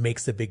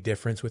makes a big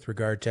difference with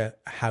regard to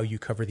how you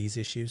cover these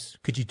issues?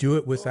 Could you do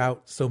it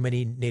without so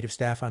many Native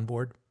staff on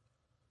board?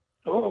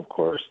 Oh, of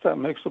course, that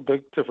makes a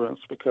big difference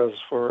because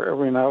for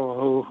every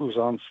Navajo who's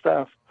on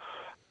staff,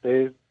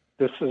 this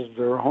is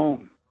their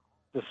home.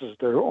 This is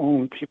their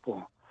own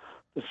people.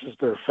 This is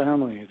their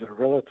family, their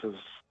relatives,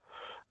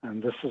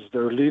 and this is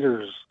their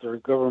leaders, their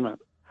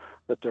government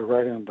that they're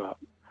writing about.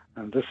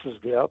 And this is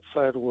the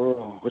outside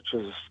world, which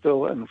is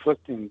still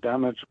inflicting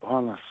damage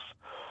upon us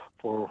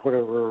for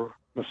whatever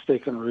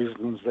mistaken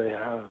reasons they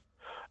have.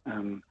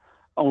 And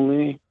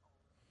only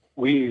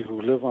we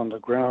who live on the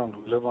ground,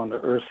 who live on the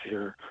earth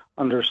here,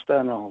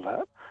 understand all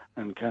that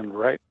and can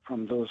write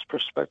from those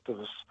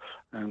perspectives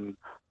and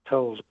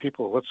tell the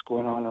people what's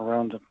going on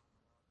around them.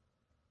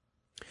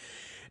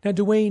 Now,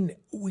 Dwayne,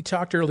 we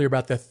talked earlier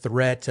about the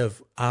threat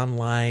of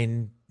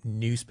online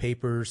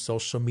newspapers,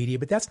 social media,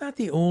 but that's not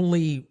the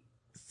only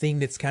thing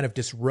that's kind of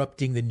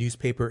disrupting the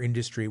newspaper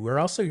industry. We're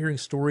also hearing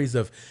stories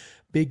of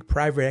big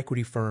private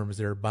equity firms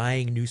that are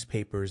buying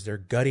newspapers, they're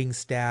gutting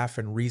staff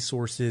and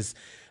resources,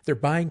 they're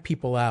buying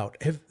people out.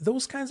 Have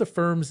those kinds of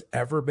firms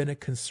ever been a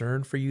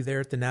concern for you there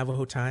at the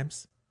Navajo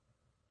Times?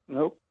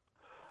 Nope,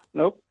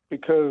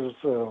 because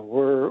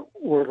we're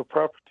the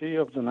property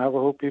of the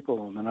Navajo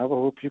people, and the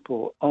Navajo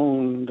people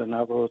own the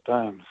Navajo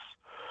Times.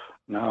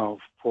 Now,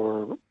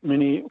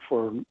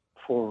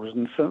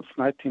 since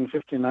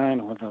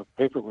 1959, when the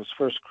paper was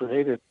first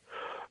created,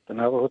 the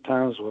Navajo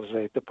Times was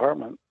a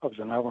department of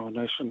the Navajo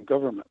Nation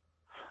government.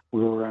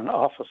 We were an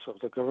office of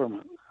the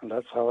government, and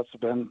that's how it's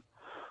been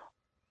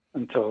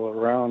until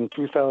around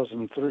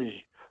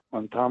 2003,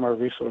 when Tom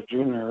Arvizo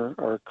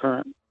Jr., our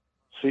current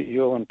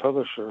CEO and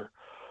publisher,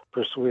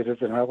 persuaded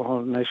the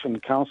Navajo Nation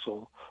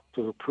Council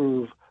to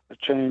approve a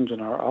change in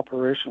our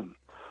operation,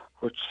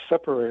 which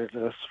separated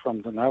us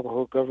from the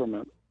Navajo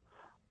government,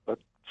 but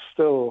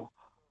still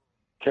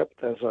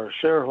kept as our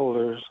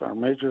shareholders, our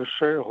major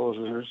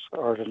shareholders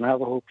are the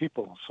Navajo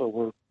people.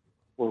 So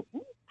we're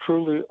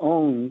truly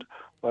owned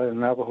by the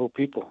Navajo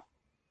people.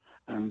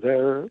 And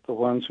they're the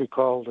ones who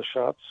call the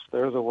shots.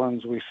 They're the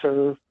ones we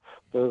serve.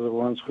 They're the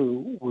ones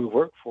who we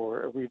work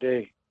for every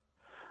day.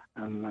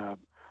 And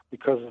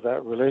because of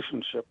that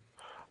relationship,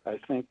 I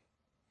think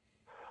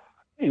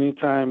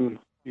anytime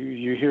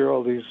you hear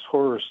all these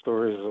horror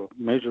stories of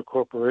major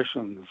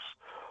corporations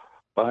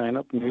buying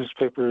up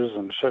newspapers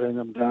and shutting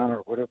them down or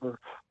whatever,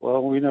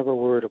 well, we never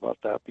worried about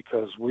that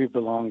because we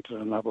belong to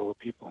the Navajo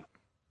people.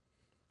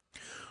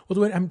 Well,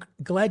 Dwayne, I'm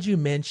glad you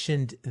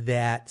mentioned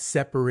that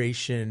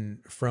separation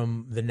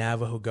from the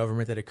Navajo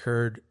government that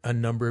occurred a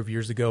number of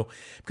years ago,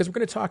 because we're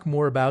going to talk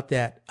more about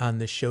that on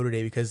the show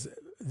today, because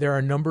there are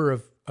a number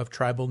of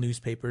tribal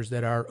newspapers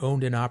that are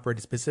owned and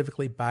operated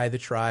specifically by the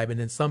tribe, and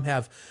then some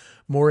have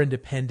more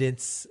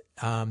independence.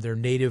 They're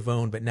native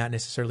owned, but not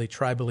necessarily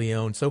tribally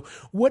owned. So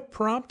what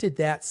prompted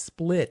that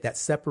split, that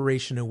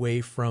separation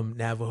away from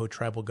Navajo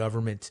tribal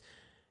government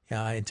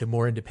into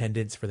more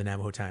independence for the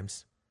Navajo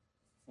Times?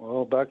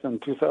 Well, back in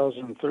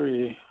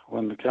 2003,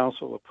 when the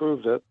council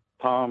approved it,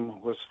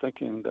 Tom was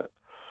thinking that,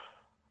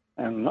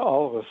 and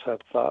all of us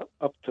had thought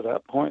up to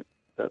that point,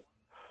 that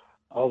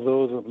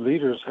although the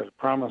leaders had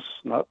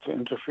promised not to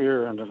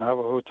interfere in the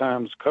Navajo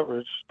Times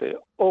coverage, they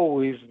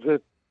always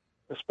did,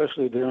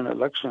 especially during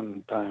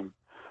election time.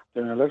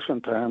 During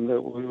election time,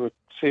 that we would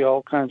see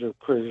all kinds of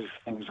crazy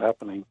things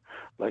happening,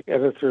 like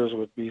editors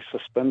would be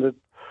suspended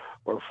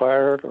or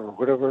fired or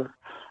whatever,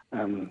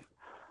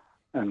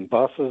 and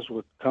bosses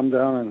would come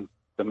down and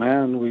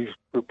demand we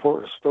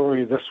report a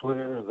story this way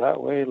or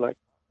that way. Like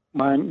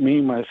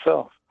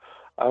myself,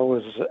 I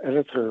was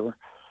editor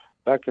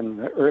back in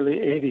the early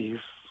 80s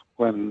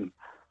when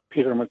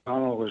Peter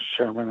McDonald was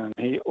chairman, and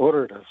he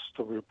ordered us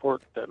to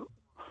report that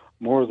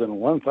more than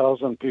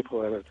 1,000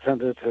 people had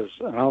attended his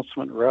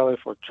announcement rally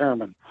for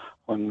chairman,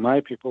 when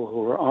my people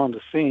who were on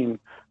the scene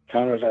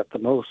counted at the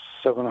most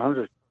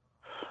 700.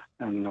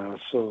 And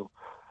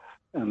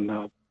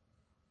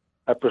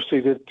I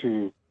proceeded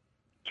to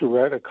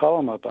write a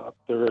column about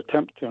their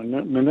attempt to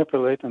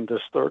manipulate and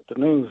distort the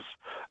news.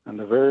 And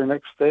the very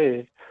next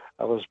day,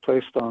 I was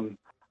placed on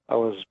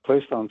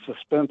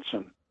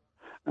suspension.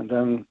 And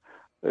then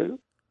it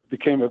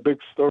became a big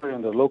story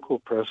in the local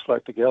press,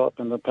 like the Gallup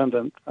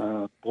Independent,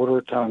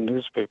 Bordertown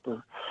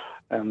newspaper.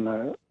 And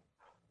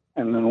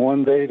then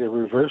one day they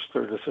reversed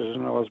their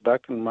decision. I was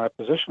back in my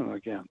position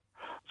again.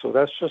 So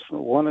that's just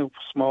one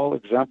small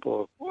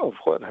example of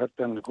what had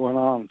been going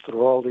on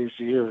through all these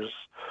years.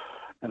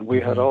 And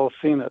we had all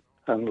seen it.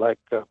 And like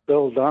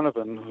Bill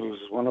Donovan, who's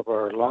one of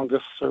our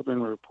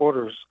longest-serving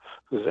reporters,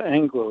 who's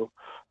Anglo,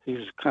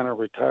 he's kind of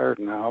retired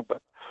now,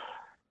 but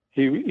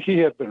he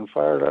had been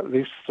fired at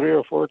least 3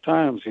 or 4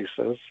 times, he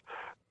says,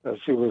 as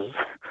he was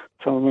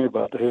telling me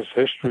about his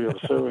history of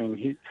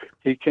serving.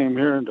 He came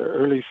here in the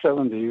early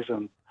 70s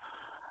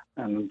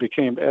and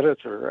became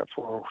editor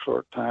for a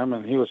short time,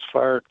 and he was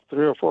fired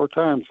 3 or 4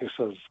 times, he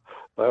says,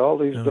 by all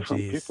these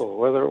different people,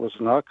 whether it was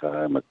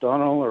Nakai,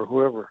 McDonald, or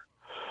whoever.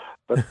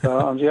 But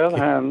on the other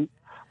hand,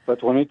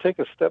 but when you take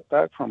a step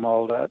back from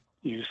all that,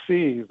 you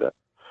see that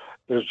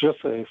there's just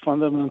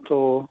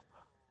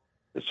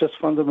it's just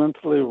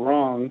fundamentally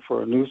wrong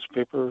for a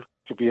newspaper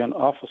to be an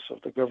office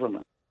of the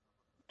government,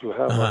 to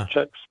have our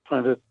checks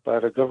printed by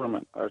the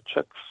government, our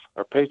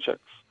paychecks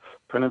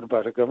printed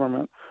by the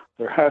government.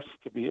 There has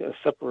to be a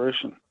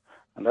separation.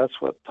 And that's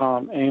what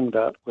Tom aimed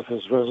at with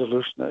his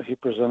resolution that he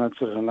presented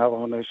to the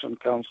Navajo Nation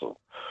Council,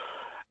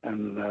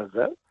 and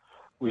that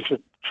we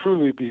should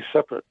truly be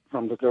separate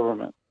from the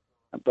government.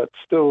 but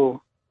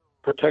still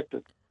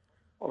protected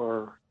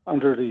or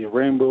under the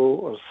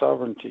rainbow of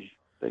sovereignty.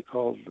 They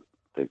call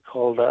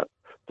that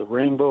the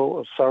rainbow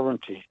of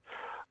sovereignty.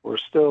 We're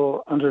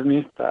still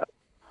underneath that,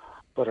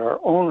 but our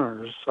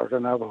owners are the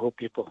Navajo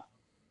people,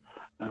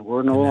 and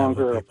we're no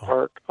longer a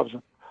part of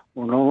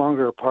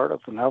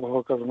the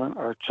Navajo government.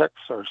 Our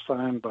checks are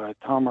signed by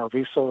Tom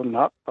Arvizo,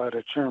 not by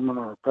the chairman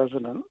or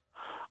president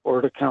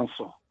or the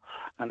council.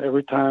 And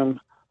every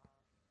time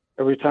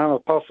a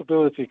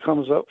possibility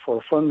comes up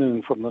for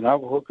funding from the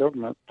Navajo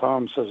government,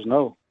 Tom says,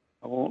 no,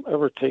 I won't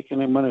ever take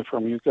any money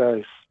from you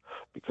guys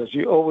because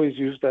you always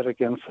use that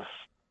against us.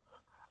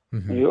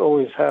 Mm-hmm. You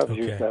always have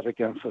used that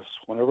against us.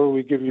 Whenever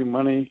we give you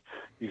money,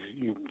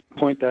 you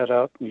point that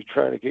out and you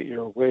try to get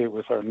your way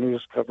with our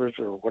news coverage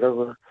or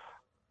whatever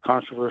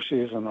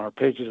controversies on our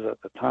pages at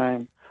the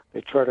time.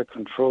 They try to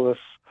control us,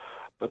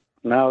 but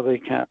now they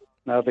can't.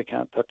 Now they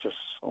can't touch us.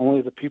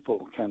 Only the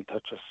people can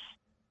touch us.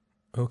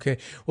 Okay.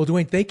 Well,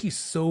 Dwayne, thank you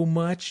so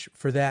much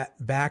for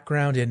that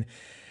background. And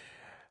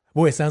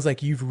boy, it sounds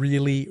like you've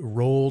really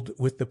rolled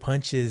with the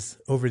punches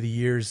over the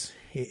years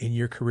in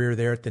your career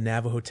there at the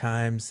Navajo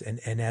Times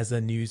and as a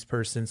news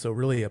person. So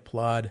really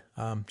applaud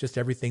just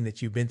everything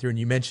that you've been through. And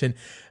you mentioned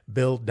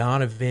Bill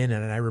Donovan,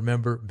 and I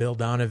remember Bill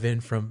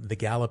Donovan from the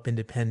Gallup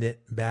Independent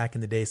back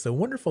in the day. So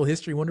wonderful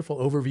history, wonderful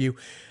overview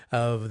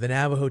of the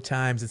Navajo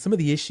Times and some of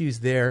the issues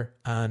there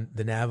on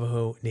the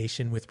Navajo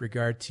Nation with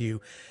regard to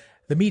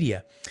the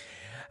media.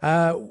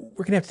 We're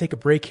going to have to take a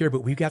break here,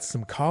 but we've got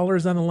some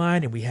callers on the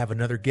line and we have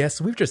another guest.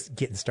 So we're just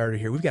getting started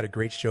here. We've got a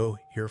great show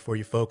here for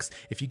you folks.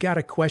 If you got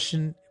a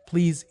question,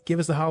 please give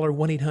us a holler,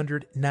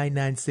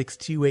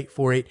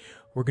 1-800-996-2848.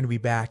 We're going to be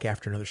back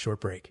after another short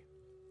break.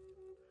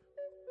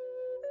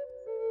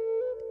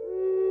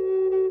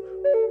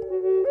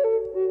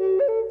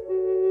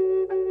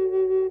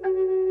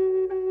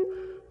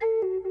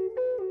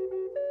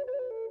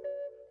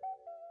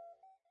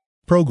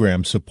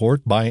 Program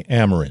support by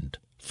Amerind.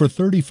 For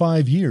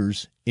 35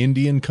 years,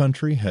 Indian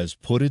Country has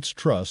put its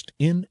trust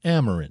in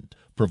Amerind,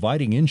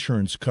 providing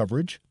insurance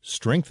coverage,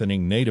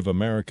 strengthening Native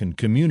American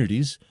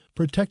communities,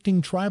 protecting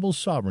tribal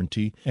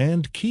sovereignty,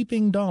 and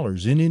keeping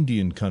dollars in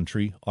Indian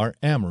Country are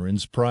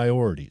Amerind's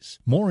priorities.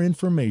 More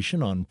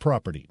information on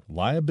property,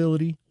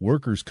 liability,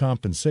 workers'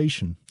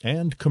 compensation,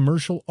 and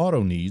commercial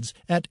auto needs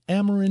at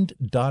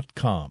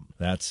Amerind.com.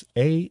 That's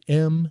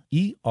AMERIND.com.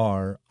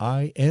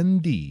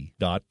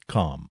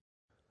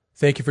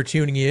 Thank you for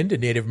tuning in to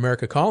Native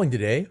America Calling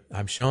today.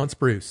 I'm Sean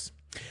Spruce.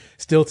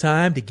 Still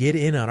time to get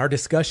in on our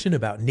discussion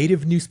about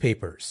Native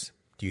newspapers.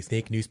 Do you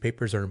think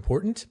newspapers are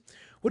important?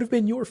 What have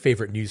been your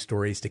favorite news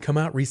stories to come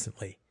out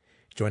recently?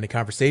 Join the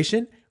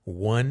conversation,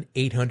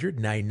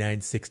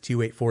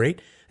 1-800-996-2848.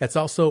 That's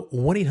also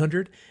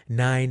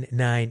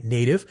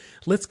 1-800-99-NATIVE.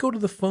 Let's go to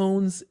the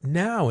phones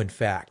now, in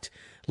fact.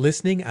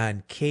 Listening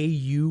on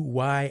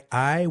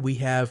KUYI, we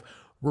have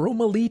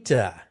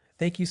Romalita.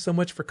 Thank you so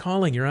much for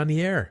calling. You're on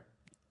the air.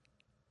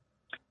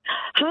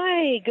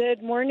 Hi,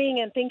 good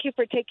morning, and thank you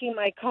for taking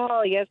my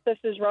call. Yes, this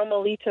is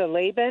Romalita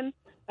Laban.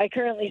 I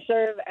currently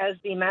serve as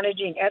the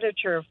managing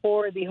editor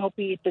for the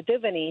Hopi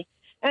Tadivini,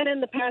 and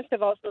in the past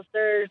have also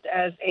served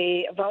as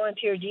a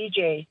volunteer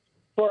DJ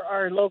for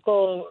our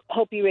local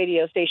Hopi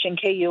radio station,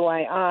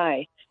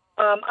 KUII.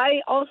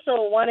 I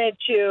also wanted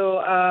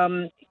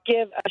to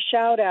give a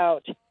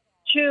shout-out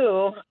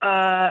to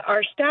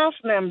our staff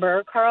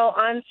member, Carl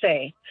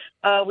Anse.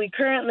 We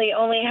currently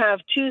only have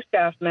 2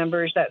 staff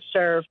members that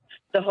serve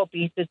the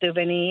Hopi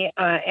Tadivini,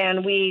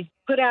 and we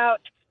put out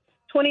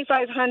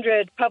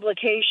 2,500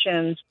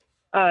 publications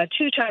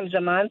 2 times a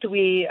month.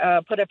 We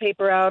put a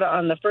paper out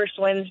on the first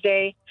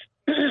Wednesday,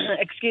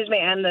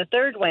 and the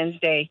third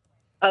Wednesday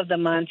of the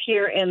month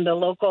here in the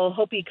local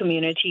Hopi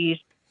communities,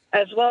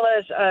 as well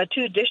as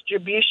 2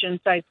 distribution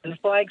sites in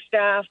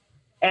Flagstaff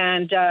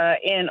and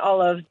in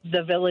all of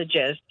the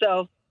villages.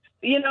 So,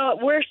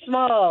 we're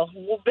small,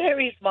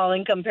 very small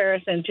in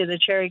comparison to the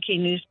Cherokee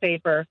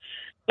newspaper.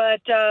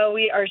 But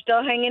we are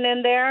still hanging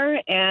in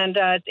there, and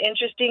it's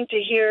interesting to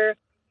hear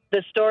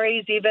the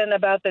stories even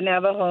about the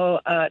Navajo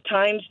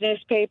Times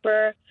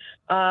newspaper.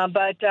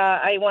 But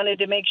I wanted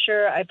to make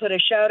sure I put a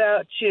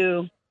shout-out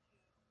to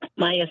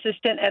my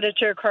assistant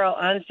editor, Carl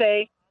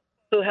Anse,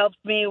 who helps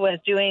me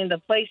with doing the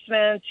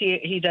placements.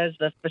 He does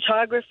the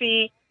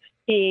photography.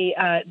 He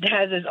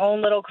has his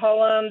own little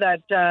column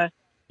that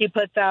he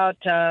puts out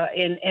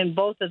in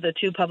both of the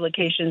 2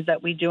 publications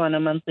that we do on a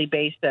monthly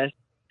basis.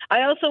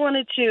 I also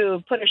wanted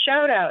to put a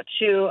shout out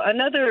to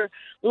another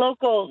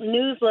local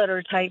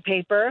newsletter type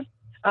paper.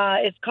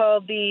 It's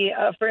called the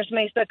First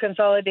Mesa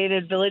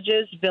Consolidated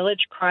Villages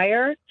Village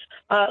Crier.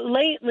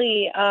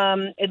 Lately,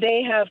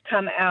 they have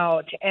come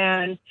out,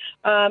 and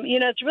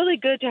it's really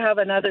good to have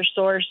another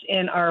source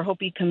in our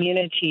Hopi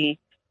community.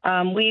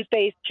 We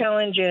face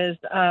challenges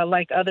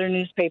like other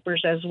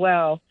newspapers as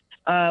well.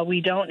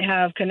 We don't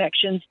have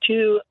connections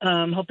to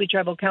Hopi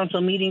Tribal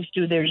Council meetings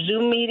through their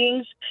Zoom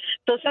meetings.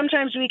 So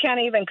sometimes we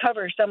can't even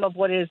cover some of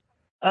what is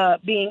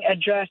being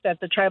addressed at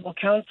the Tribal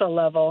Council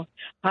level.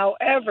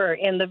 However,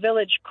 in the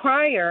Village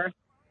Crier,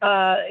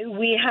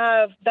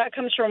 that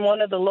comes from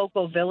one of the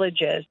local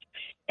villages.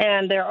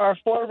 And there are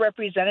 4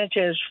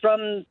 representatives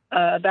from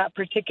that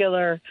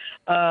particular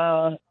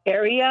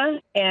area,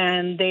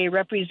 and they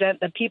represent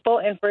the people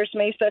in First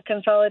Mesa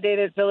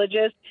Consolidated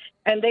Villages,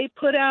 and they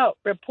put out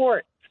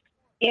reports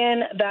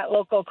in that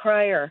local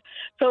crier.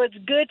 So it's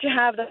good to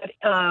have that,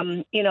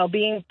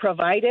 being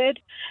provided,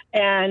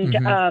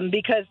 and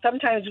because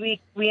sometimes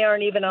we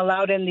aren't even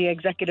allowed in the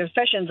executive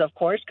sessions, of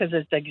course, because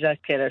it's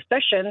executive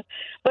session.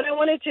 But I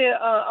wanted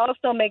to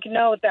also make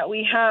note that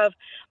we have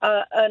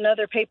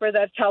another paper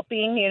that's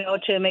helping,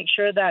 to make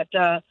sure that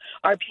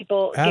our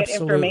people get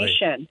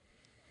information.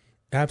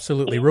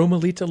 Absolutely.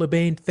 Romelita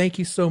Labaine, thank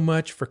you so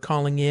much for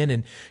calling in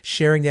and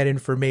sharing that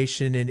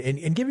information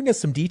and giving us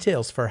some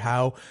details for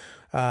how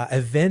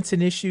events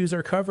and issues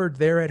are covered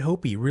there at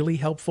Hopi. Really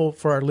helpful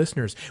for our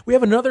listeners. We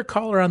have another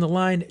caller on the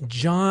line,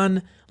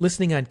 John,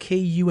 listening on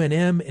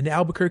KUNM in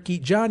Albuquerque.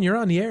 John, you're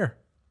on the air.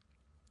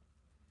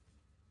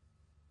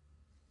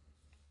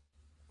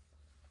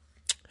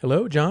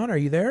 Hello, John, are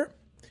you there?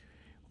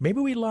 Maybe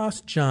we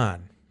lost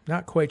John.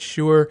 Not quite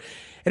sure.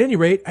 At any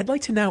rate, I'd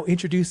like to now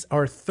introduce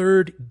our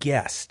third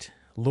guest,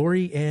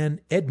 Lori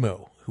Ann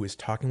Edmo, who is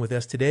talking with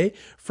us today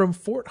from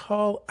Fort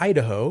Hall,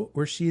 Idaho,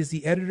 where she is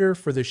the editor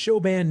for the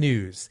Shoban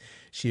News.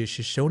 She is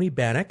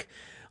Shoshone-Bannock.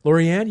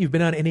 Lori Ann, you've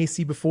been on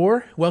NAC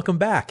before. Welcome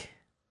back.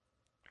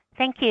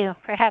 Thank you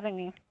for having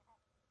me.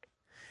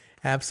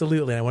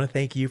 Absolutely. And I want to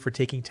thank you for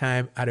taking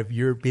time out of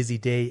your busy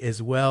day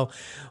as well.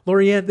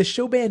 Lori Ann, the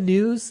Shoban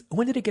News,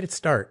 when did it get its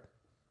start?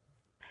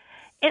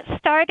 It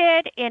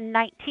started in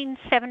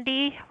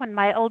 1970 when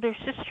my older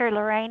sister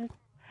Lorraine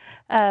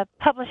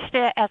published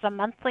it as a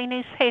monthly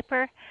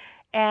newspaper.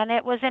 And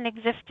it was in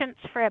existence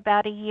for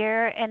about a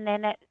year, and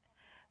then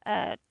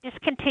it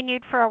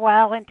discontinued for a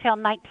while until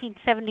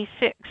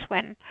 1976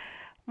 when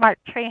Mark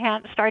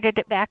Trahant started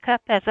it back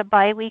up as a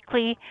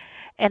biweekly,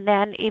 and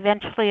then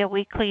eventually a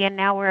weekly, and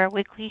now we're a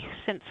weekly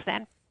since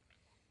then.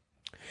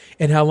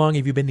 And how long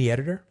have you been the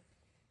editor?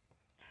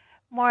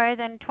 More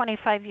than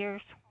 25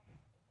 years.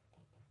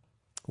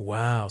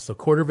 Wow, so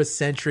quarter of a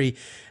century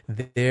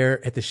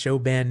there at the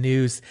Shoban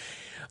News.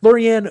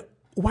 Lori Ann,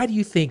 why do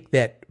you think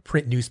that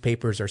print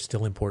newspapers are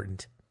still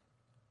important?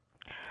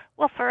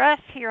 Well, for us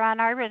here on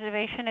our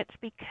reservation, it's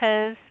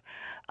because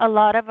a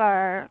lot of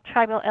our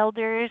tribal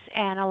elders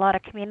and a lot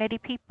of community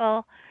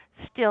people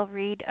still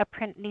read a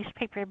print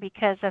newspaper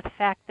because of the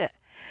fact that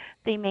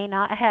they may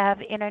not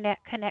have internet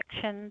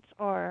connections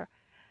or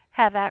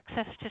have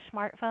access to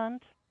smartphones.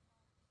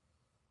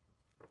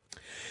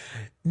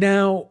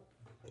 Now,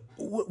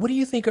 what do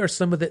you think are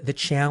some of the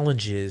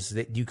challenges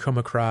that you come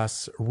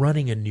across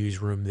running a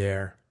newsroom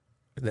there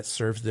that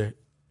serves the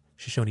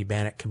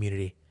Shoshone-Bannock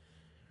community?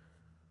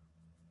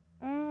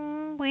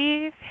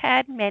 We've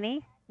had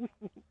many.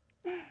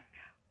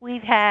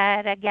 We've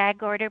had a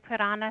gag order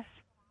put on us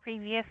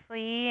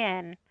previously,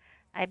 and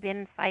I've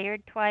been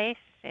fired twice,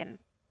 and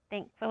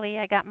thankfully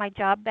I got my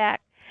job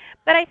back.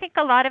 But I think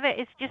a lot of it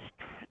is just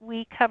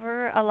we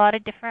cover a lot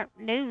of different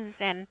news,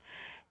 and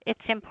it's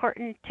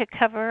important to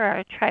cover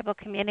our tribal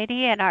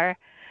community and our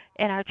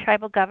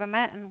tribal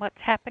government and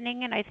what's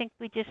happening, and I think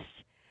we just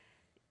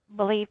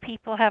believe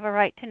people have a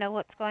right to know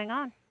what's going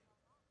on.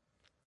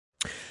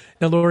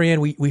 Now, Lori Ann,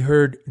 we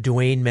heard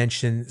Dwayne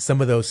mention some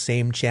of those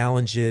same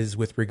challenges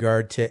with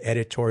regard to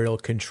editorial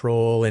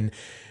control, and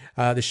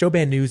the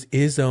Shoban News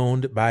is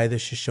owned by the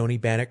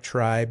Shoshone-Bannock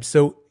tribe.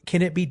 So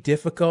can it be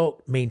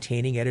difficult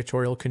maintaining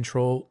editorial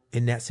control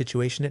in that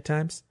situation at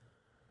times?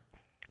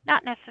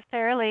 Not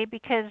necessarily,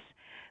 because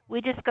we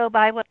just go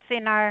by what's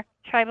in our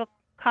tribal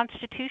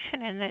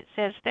constitution, and it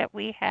says that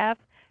we have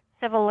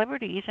civil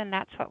liberties, and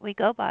that's what we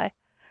go by.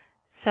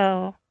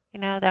 So,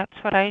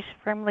 that's what I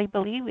firmly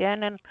believe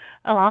in, and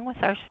along with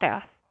our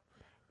staff.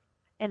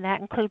 And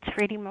that includes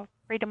freedom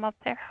of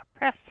their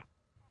press.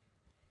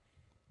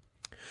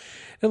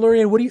 Now, Lori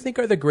Ann, what do you think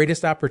are the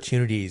greatest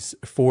opportunities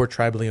for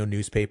tribally owned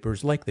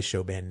newspapers like the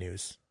Shoban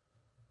News?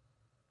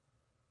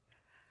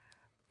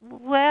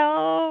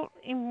 Well,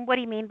 what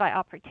do you mean by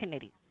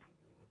opportunities?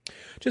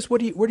 Just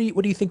what do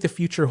you think the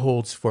future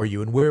holds for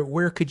you, and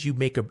where could you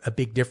make a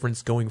big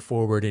difference going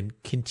forward and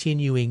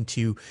continuing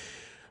to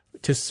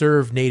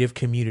serve Native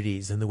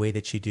communities in the way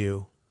that you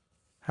do?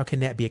 How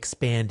can that be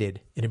expanded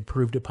and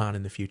improved upon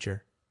in the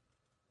future?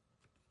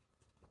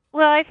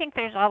 Well, I think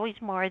there's always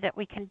more that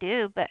we can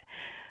do, but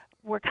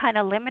we're kind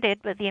of limited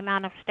with the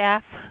amount of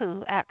staff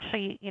who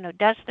actually,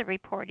 does the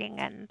reporting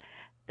and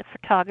the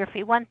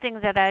photography. One thing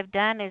that I've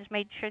done is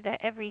made sure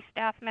that every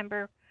staff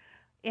member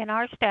in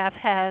our staff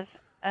has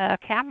a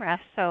camera,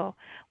 so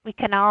we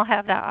can all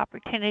have that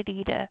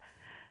opportunity to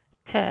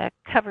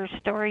cover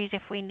stories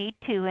if we need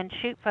to and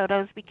shoot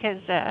photos,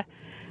 because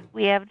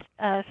we have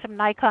some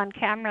Nikon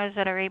cameras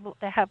that are able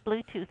to have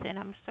Bluetooth in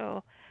them,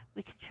 so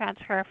we can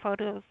transfer our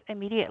photos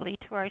immediately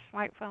to our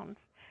smartphones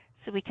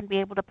so we can be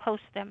able to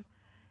post them.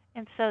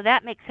 And so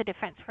that makes a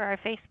difference for our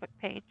Facebook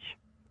page.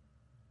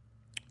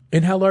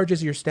 And how large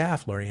is your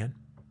staff, Lori Ann?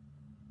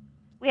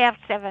 We have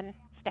 7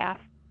 staff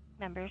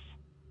members.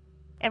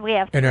 And we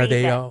have 3 and are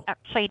they that all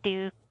actually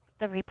do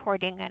the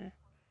reporting and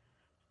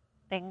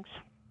things.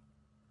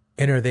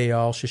 And are they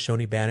all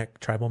Shoshone-Bannock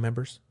tribal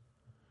members?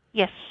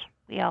 Yes,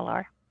 we all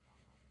are.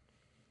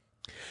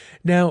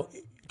 Now,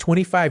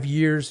 25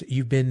 years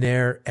you've been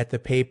there at the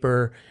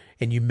paper,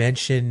 and you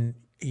mentioned,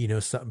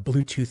 some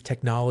Bluetooth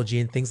technology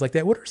and things like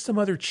that. What are some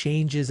other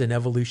changes and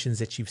evolutions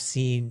that you've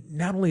seen,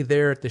 not only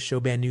there at the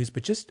Shoban News,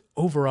 but just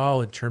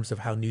overall in terms of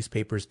how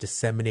newspapers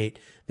disseminate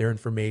their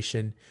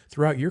information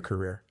throughout your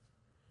career?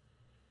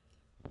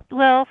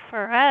 Well,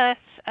 for us,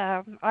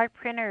 our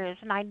printer is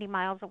 90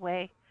 miles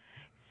away.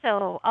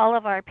 So all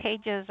of our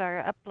pages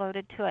are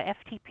uploaded to a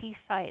FTP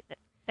site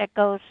that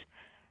goes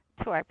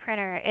to our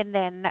printer, and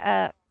then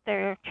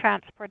they're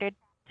transported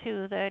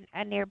to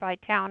a nearby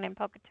town in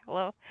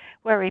Pocatello,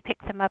 where we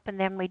pick them up, and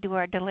then we do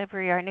our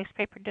delivery, our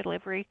newspaper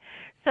delivery.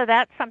 So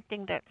that's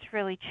something that's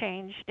really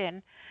changed.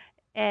 And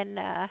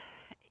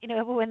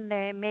when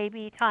there may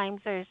be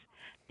times there's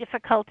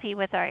difficulty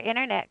with our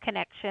internet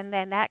connection,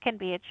 then that can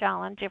be a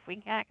challenge if we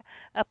can't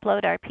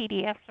upload our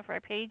PDFs of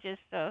our pages.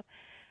 So,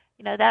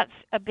 that's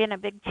been a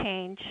big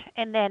change.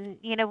 And then,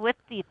 with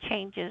the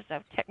changes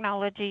of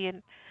technology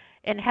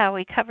and how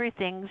we cover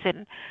things,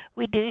 and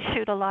we do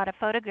shoot a lot of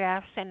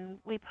photographs, and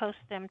we post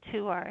them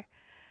to our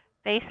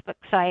Facebook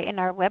site and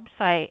our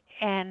website,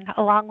 and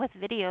along with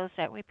videos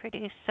that we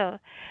produce. So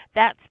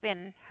that's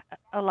been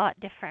a lot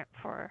different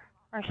for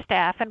our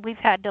staff, and we've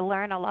had to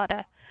learn a lot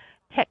of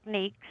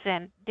techniques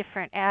and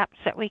different apps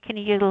that we can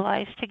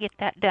utilize to get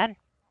that done.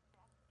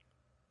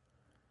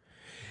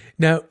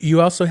 Now,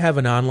 you also have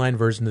an online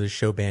version of the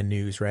Shoban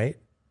News, right?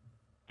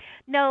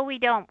 No, we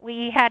don't.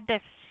 We had to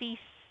cease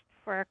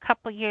for a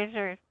couple years,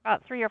 or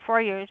about 3 or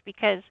 4 years,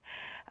 because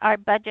our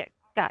budget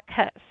got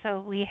cut, so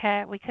we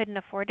couldn't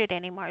afford it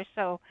anymore.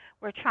 So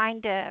we're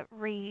trying to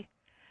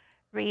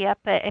re-up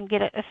it and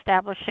get it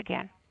established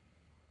again.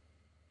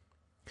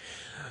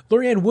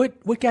 Lorianne,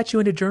 what got you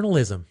into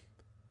journalism?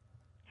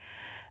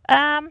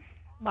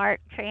 Mark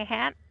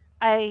Trahant.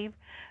 I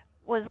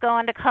was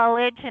going to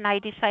college, and I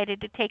decided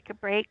to take a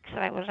break, so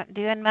I wasn't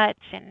doing much,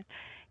 and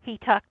he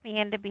talked me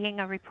into being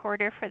a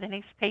reporter for the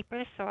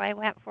newspaper, so I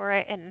went for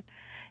it, and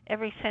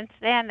ever since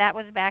then, that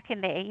was back in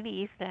the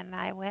 80s, and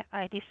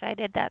I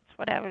decided that's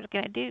what I was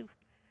going to do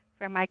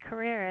for my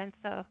career, and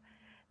so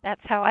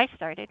that's how I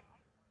started.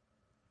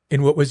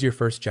 And what was your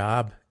first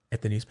job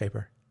at the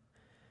newspaper?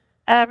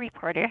 A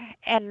reporter,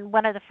 and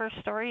one of the first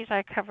stories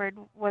I covered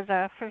was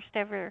a first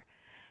ever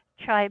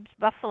tribe's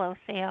buffalo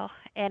sale,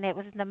 and it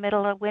was in the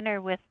middle of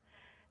winter with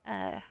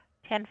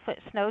 10-foot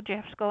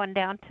snowdrifts going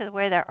down to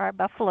where our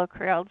buffalo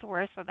corrals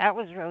were, so that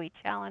was really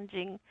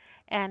challenging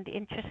and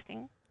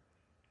interesting.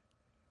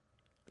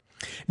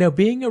 Now,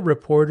 being a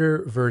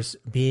reporter versus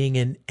being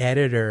an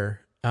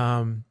editor,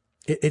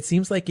 it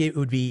seems like it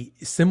would be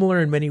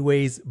similar in many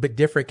ways, but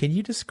different. Can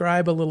you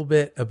describe a little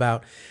bit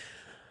about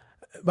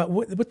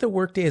what the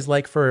workday is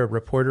like for a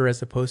reporter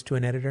as opposed to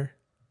an editor?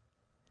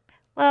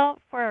 Well,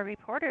 for a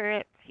reporter,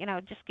 it's,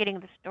 just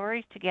getting the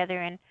stories together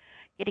and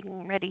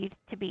getting ready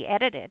to be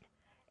edited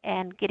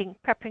and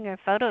prepping your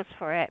photos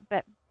for it.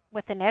 But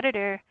with an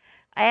editor,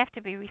 I have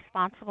to be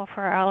responsible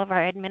for all of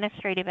our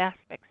administrative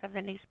aspects of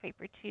the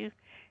newspaper too.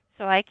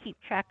 So I keep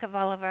track of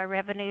all of our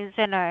revenues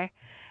and our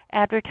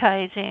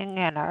advertising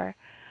and our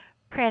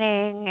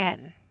printing,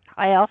 and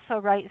I also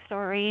write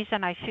stories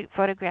and I shoot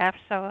photographs,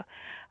 so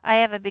I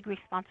have a big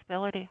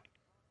responsibility.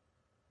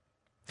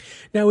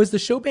 Now, is the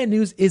Shoban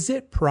News, is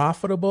it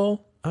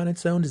profitable on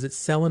its own? Does it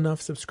sell enough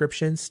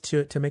subscriptions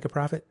to make a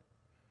profit?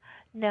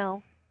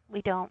 No,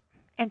 we don't.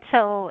 And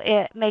so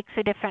it makes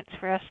a difference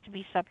for us to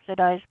be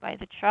subsidized by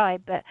the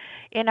tribe. But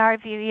in our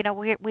view,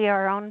 we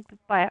are owned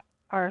by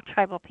our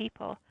tribal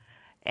people.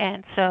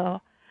 And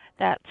so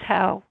that's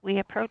how we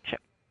approach it.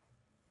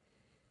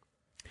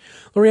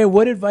 Lorianne,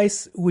 what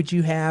advice would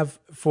you have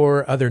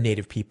for other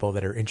Native people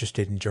that are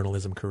interested in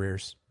journalism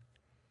careers?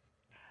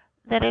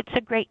 That it's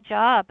a great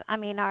job. I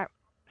mean, our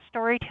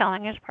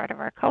storytelling is part of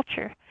our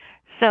culture.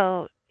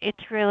 So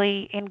it's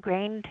really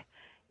ingrained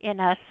in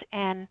us,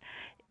 and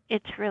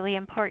it's really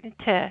important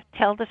to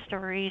tell the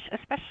stories,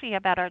 especially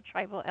about our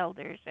tribal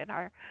elders and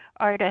our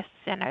artists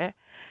and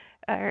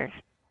our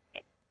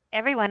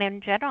everyone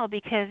in general,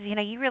 because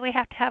you really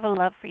have to have a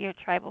love for your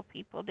tribal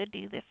people to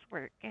do this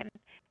work, and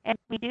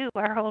we do.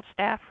 Our whole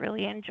staff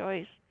really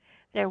enjoys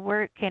their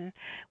work, and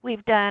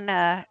we've done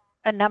a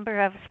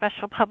number of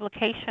special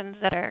publications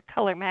that are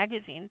color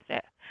magazines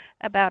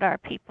about our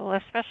people,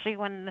 especially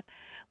when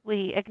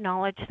we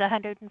acknowledge the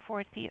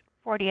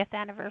 140th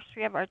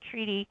anniversary of our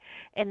treaty,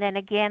 and then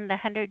again the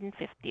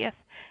 150th.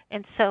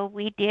 And so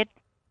we did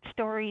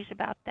stories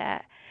about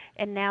that.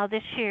 And now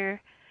this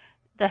year,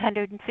 the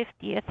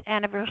 150th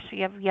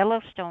anniversary of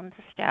Yellowstone's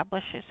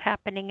established is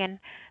happening, and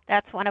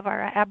that's one of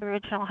our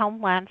Aboriginal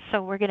homelands,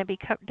 so we're going to be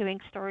doing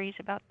stories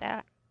about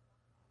that.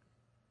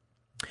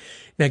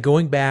 Now,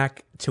 going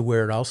back to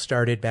where it all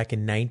started back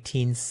in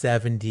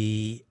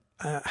 1970,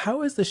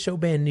 how has the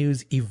Shoban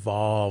News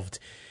evolved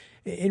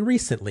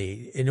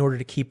recently in order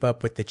to keep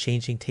up with the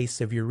changing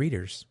tastes of your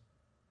readers?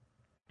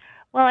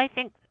 Well, I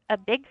think a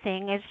big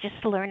thing is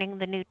just learning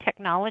the new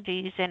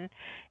technologies and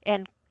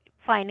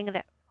finding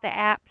the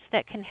apps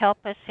that can help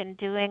us in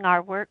doing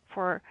our work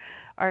for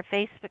our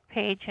Facebook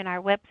page and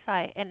our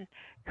website, and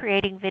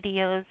creating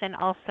videos, and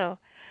also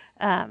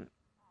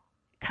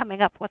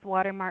coming up with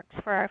watermarks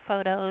for our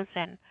photos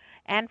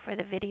and for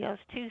the videos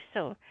too.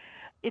 So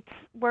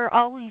we're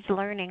always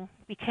learning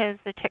because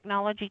the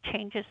technology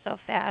changes so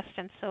fast,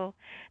 and so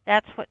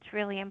that's what's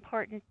really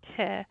important,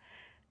 to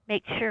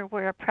make sure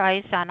we're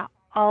apprised on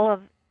all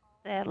of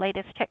the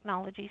latest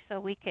technology so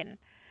we can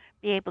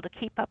be able to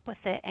keep up with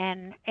it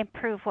and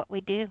improve what we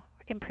do,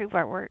 improve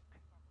our work.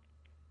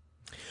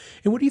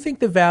 And what do you think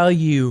the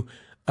value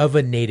of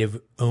a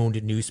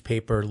Native-owned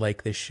newspaper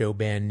like the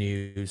Showban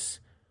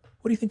News,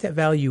 what do you think that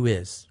value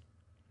is?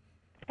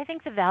 I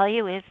think the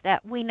value is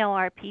that we know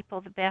our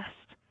people the best.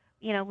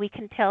 We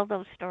can tell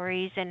those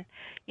stories, and,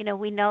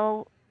 we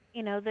know,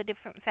 the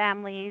different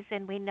families,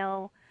 and we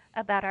know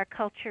about our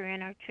culture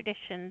and our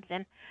traditions,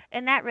 and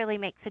that really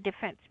makes a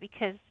difference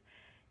because,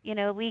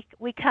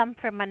 we come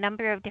from a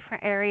number of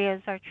different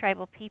areas, our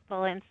tribal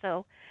people, and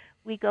so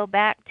we go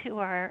back to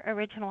our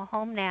original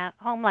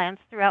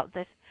homelands throughout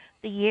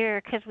the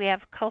year because we have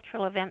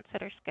cultural events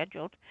that are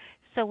scheduled.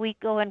 So we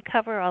go and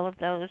cover all of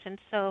those, and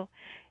so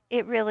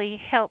it really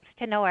helps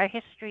to know our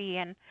history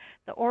and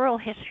the oral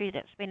history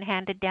that's been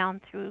handed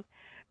down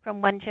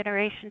from one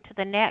generation to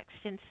the next.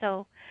 And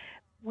so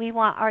we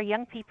want our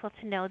young people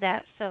to know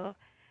that so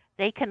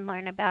they can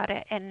learn about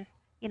it and,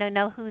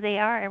 know who they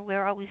are. And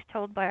we're always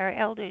told by our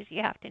elders,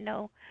 you have to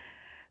know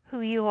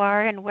who you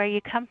are and where you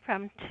come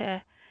from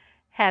to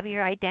have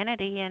your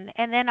identity. And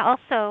then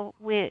also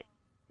with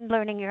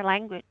learning your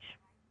language.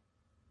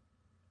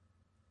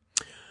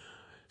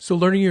 So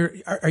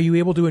are you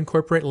able to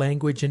incorporate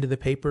language into the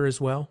paper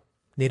as well?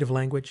 Native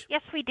language?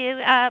 Yes, we do.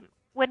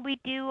 When we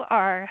do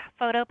our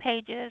photo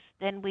pages,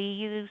 then we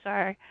use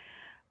our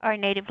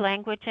native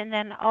language, and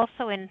then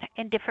also in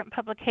different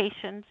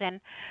publications. And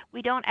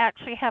we don't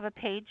actually have a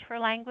page for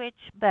language,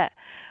 but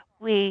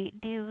we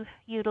do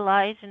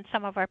utilize in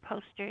some of our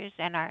posters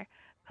and our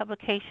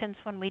publications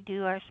when we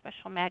do our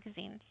special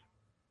magazines.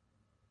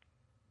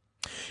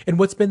 And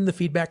what's been the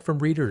feedback from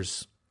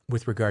readers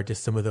with regard to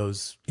some of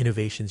those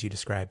innovations you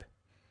describe?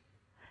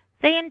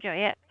 They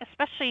enjoy it,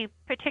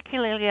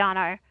 particularly on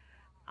our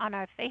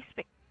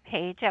Facebook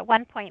page. At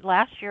one point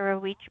last year,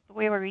 we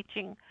were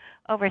reaching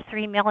over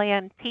 3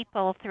 million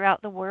people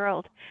throughout the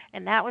world,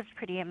 and that was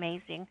pretty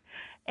amazing.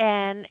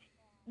 And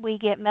we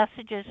get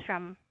messages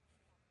from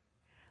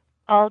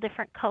all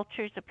different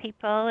cultures of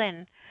people,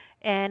 and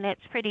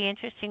it's pretty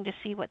interesting to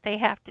see what they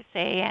have to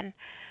say. And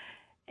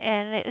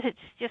it's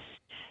just,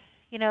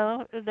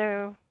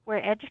 we're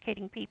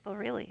educating people,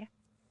 really.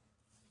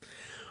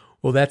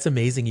 Well, that's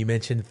amazing. You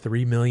mentioned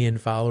 3 million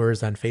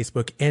followers on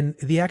Facebook. And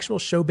the actual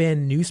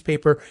Showban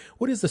newspaper,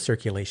 what is the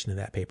circulation of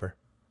that paper?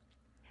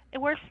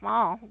 We're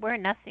small. We're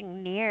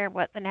nothing near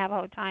what the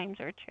Navajo Times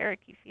or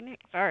Cherokee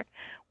Phoenix are.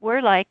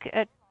 We're like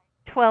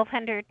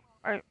 1,200,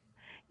 or,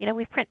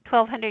 we print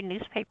 1,200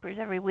 newspapers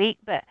every week,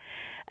 but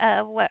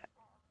what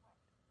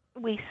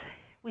we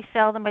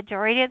sell the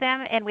majority of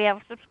them, and we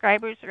have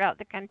subscribers throughout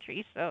the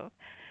country. So,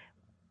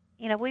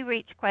 we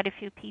reach quite a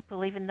few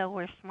people, even though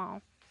we're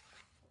small.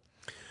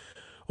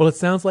 Well, it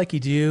sounds like you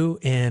do,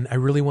 and I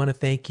really want to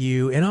thank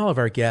you and all of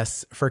our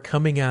guests for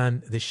coming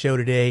on the show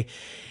today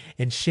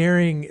and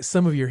sharing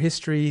some of your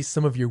history,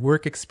 some of your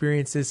work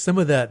experiences, some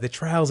of the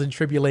trials and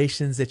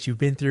tribulations that you've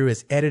been through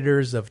as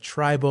editors of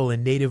tribal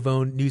and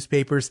Native-owned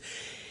newspapers.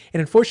 And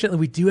unfortunately,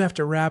 we do have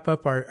to wrap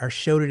up our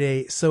show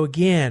today. So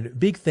again,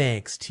 big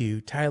thanks to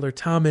Tyler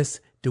Thomas,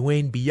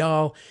 Dwayne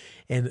Bial,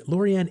 and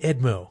Lorianne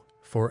Edmo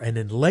for an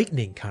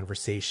enlightening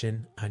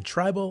conversation on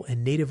tribal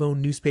and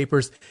Native-owned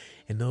newspapers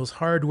and those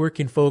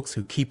hard-working folks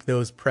who keep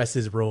those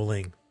presses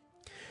rolling.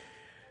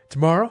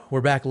 Tomorrow,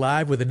 we're back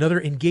live with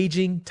another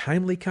engaging,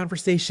 timely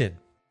conversation.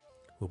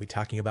 We'll be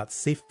talking about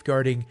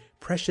safeguarding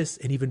precious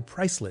and even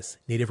priceless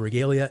Native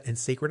regalia and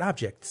sacred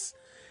objects.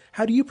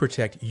 How do you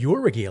protect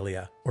your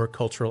regalia or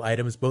cultural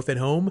items both at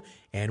home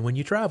and when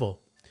you travel?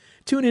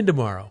 Tune in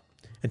tomorrow.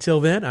 Until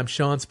then, I'm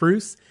Sean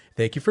Spruce.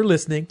 Thank you for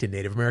listening to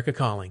Native America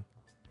Calling.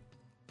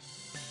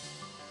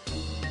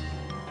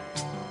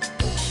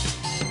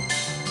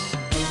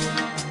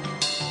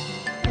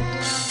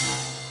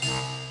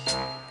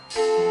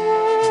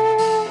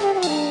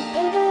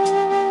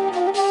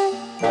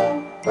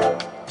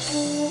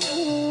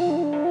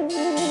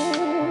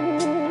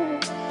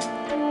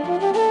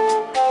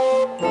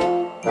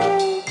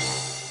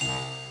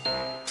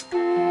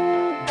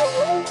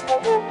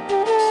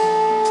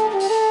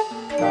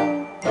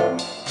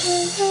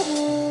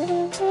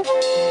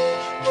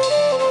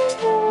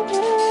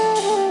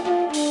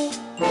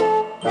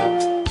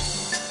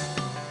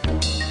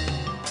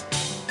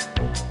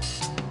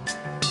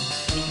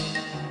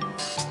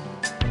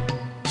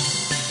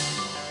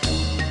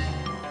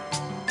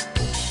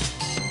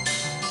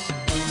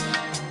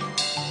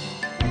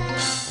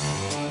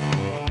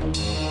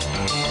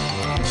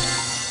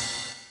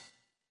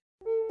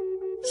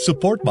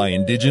 Support by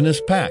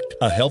Indigenous Pact,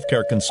 a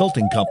healthcare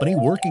consulting company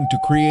working to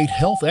create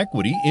health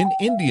equity in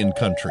Indian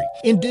country.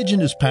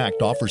 Indigenous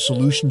Pact offers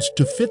solutions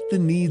to fit the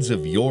needs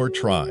of your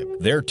tribe.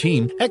 Their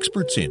team,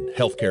 experts in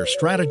healthcare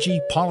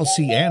strategy,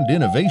 policy, and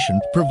innovation,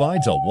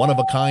 provides a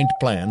one-of-a-kind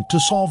plan to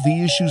solve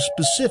the issues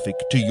specific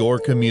to your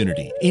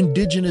community.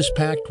 Indigenous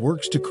Pact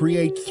works to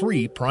create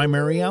 3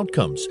 primary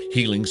outcomes: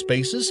 healing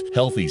spaces,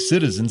 healthy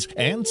citizens,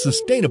 and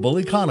sustainable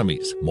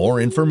economies.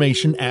 More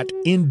information at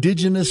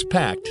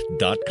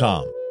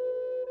indigenouspact.com.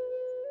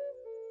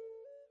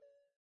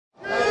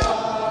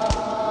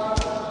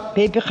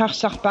 Baby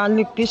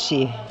Khachsakbaluk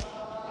Busy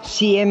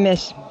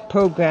CMS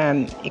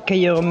program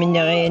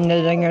Ikayominere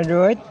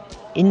Nadangarod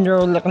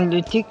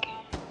Inrolanlutik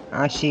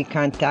Asi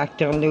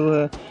contactor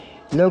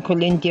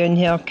local Indian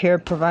healthcare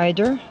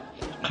provider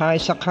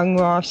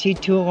Kaisakangwasi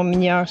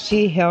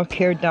Turaminyasi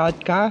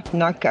healthcare.gov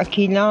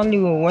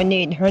Nakakilalu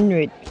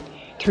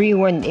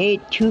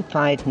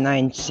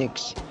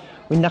 1-800-318-2596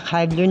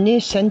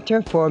 Unakabluni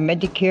Center for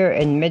Medicare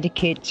and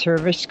Medicaid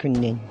Service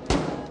Kunin.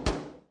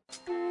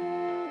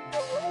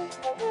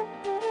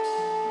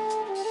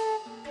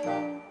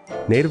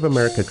 Native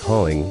America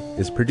Calling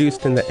is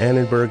produced in the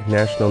Annenberg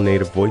National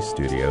Native Voice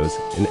Studios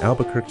in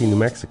Albuquerque, New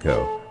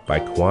Mexico by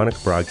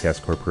Koahnic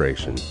Broadcast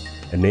Corporation,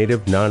 a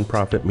Native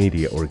nonprofit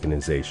media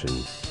organization.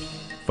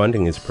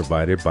 Funding is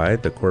provided by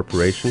the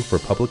Corporation for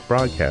Public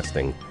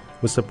Broadcasting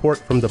with support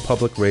from the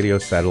Public Radio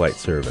Satellite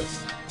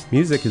Service.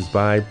 Music is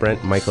by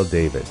Brent Michael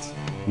Davids.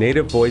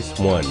 Native Voice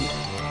One,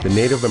 the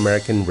Native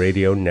American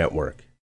Radio Network.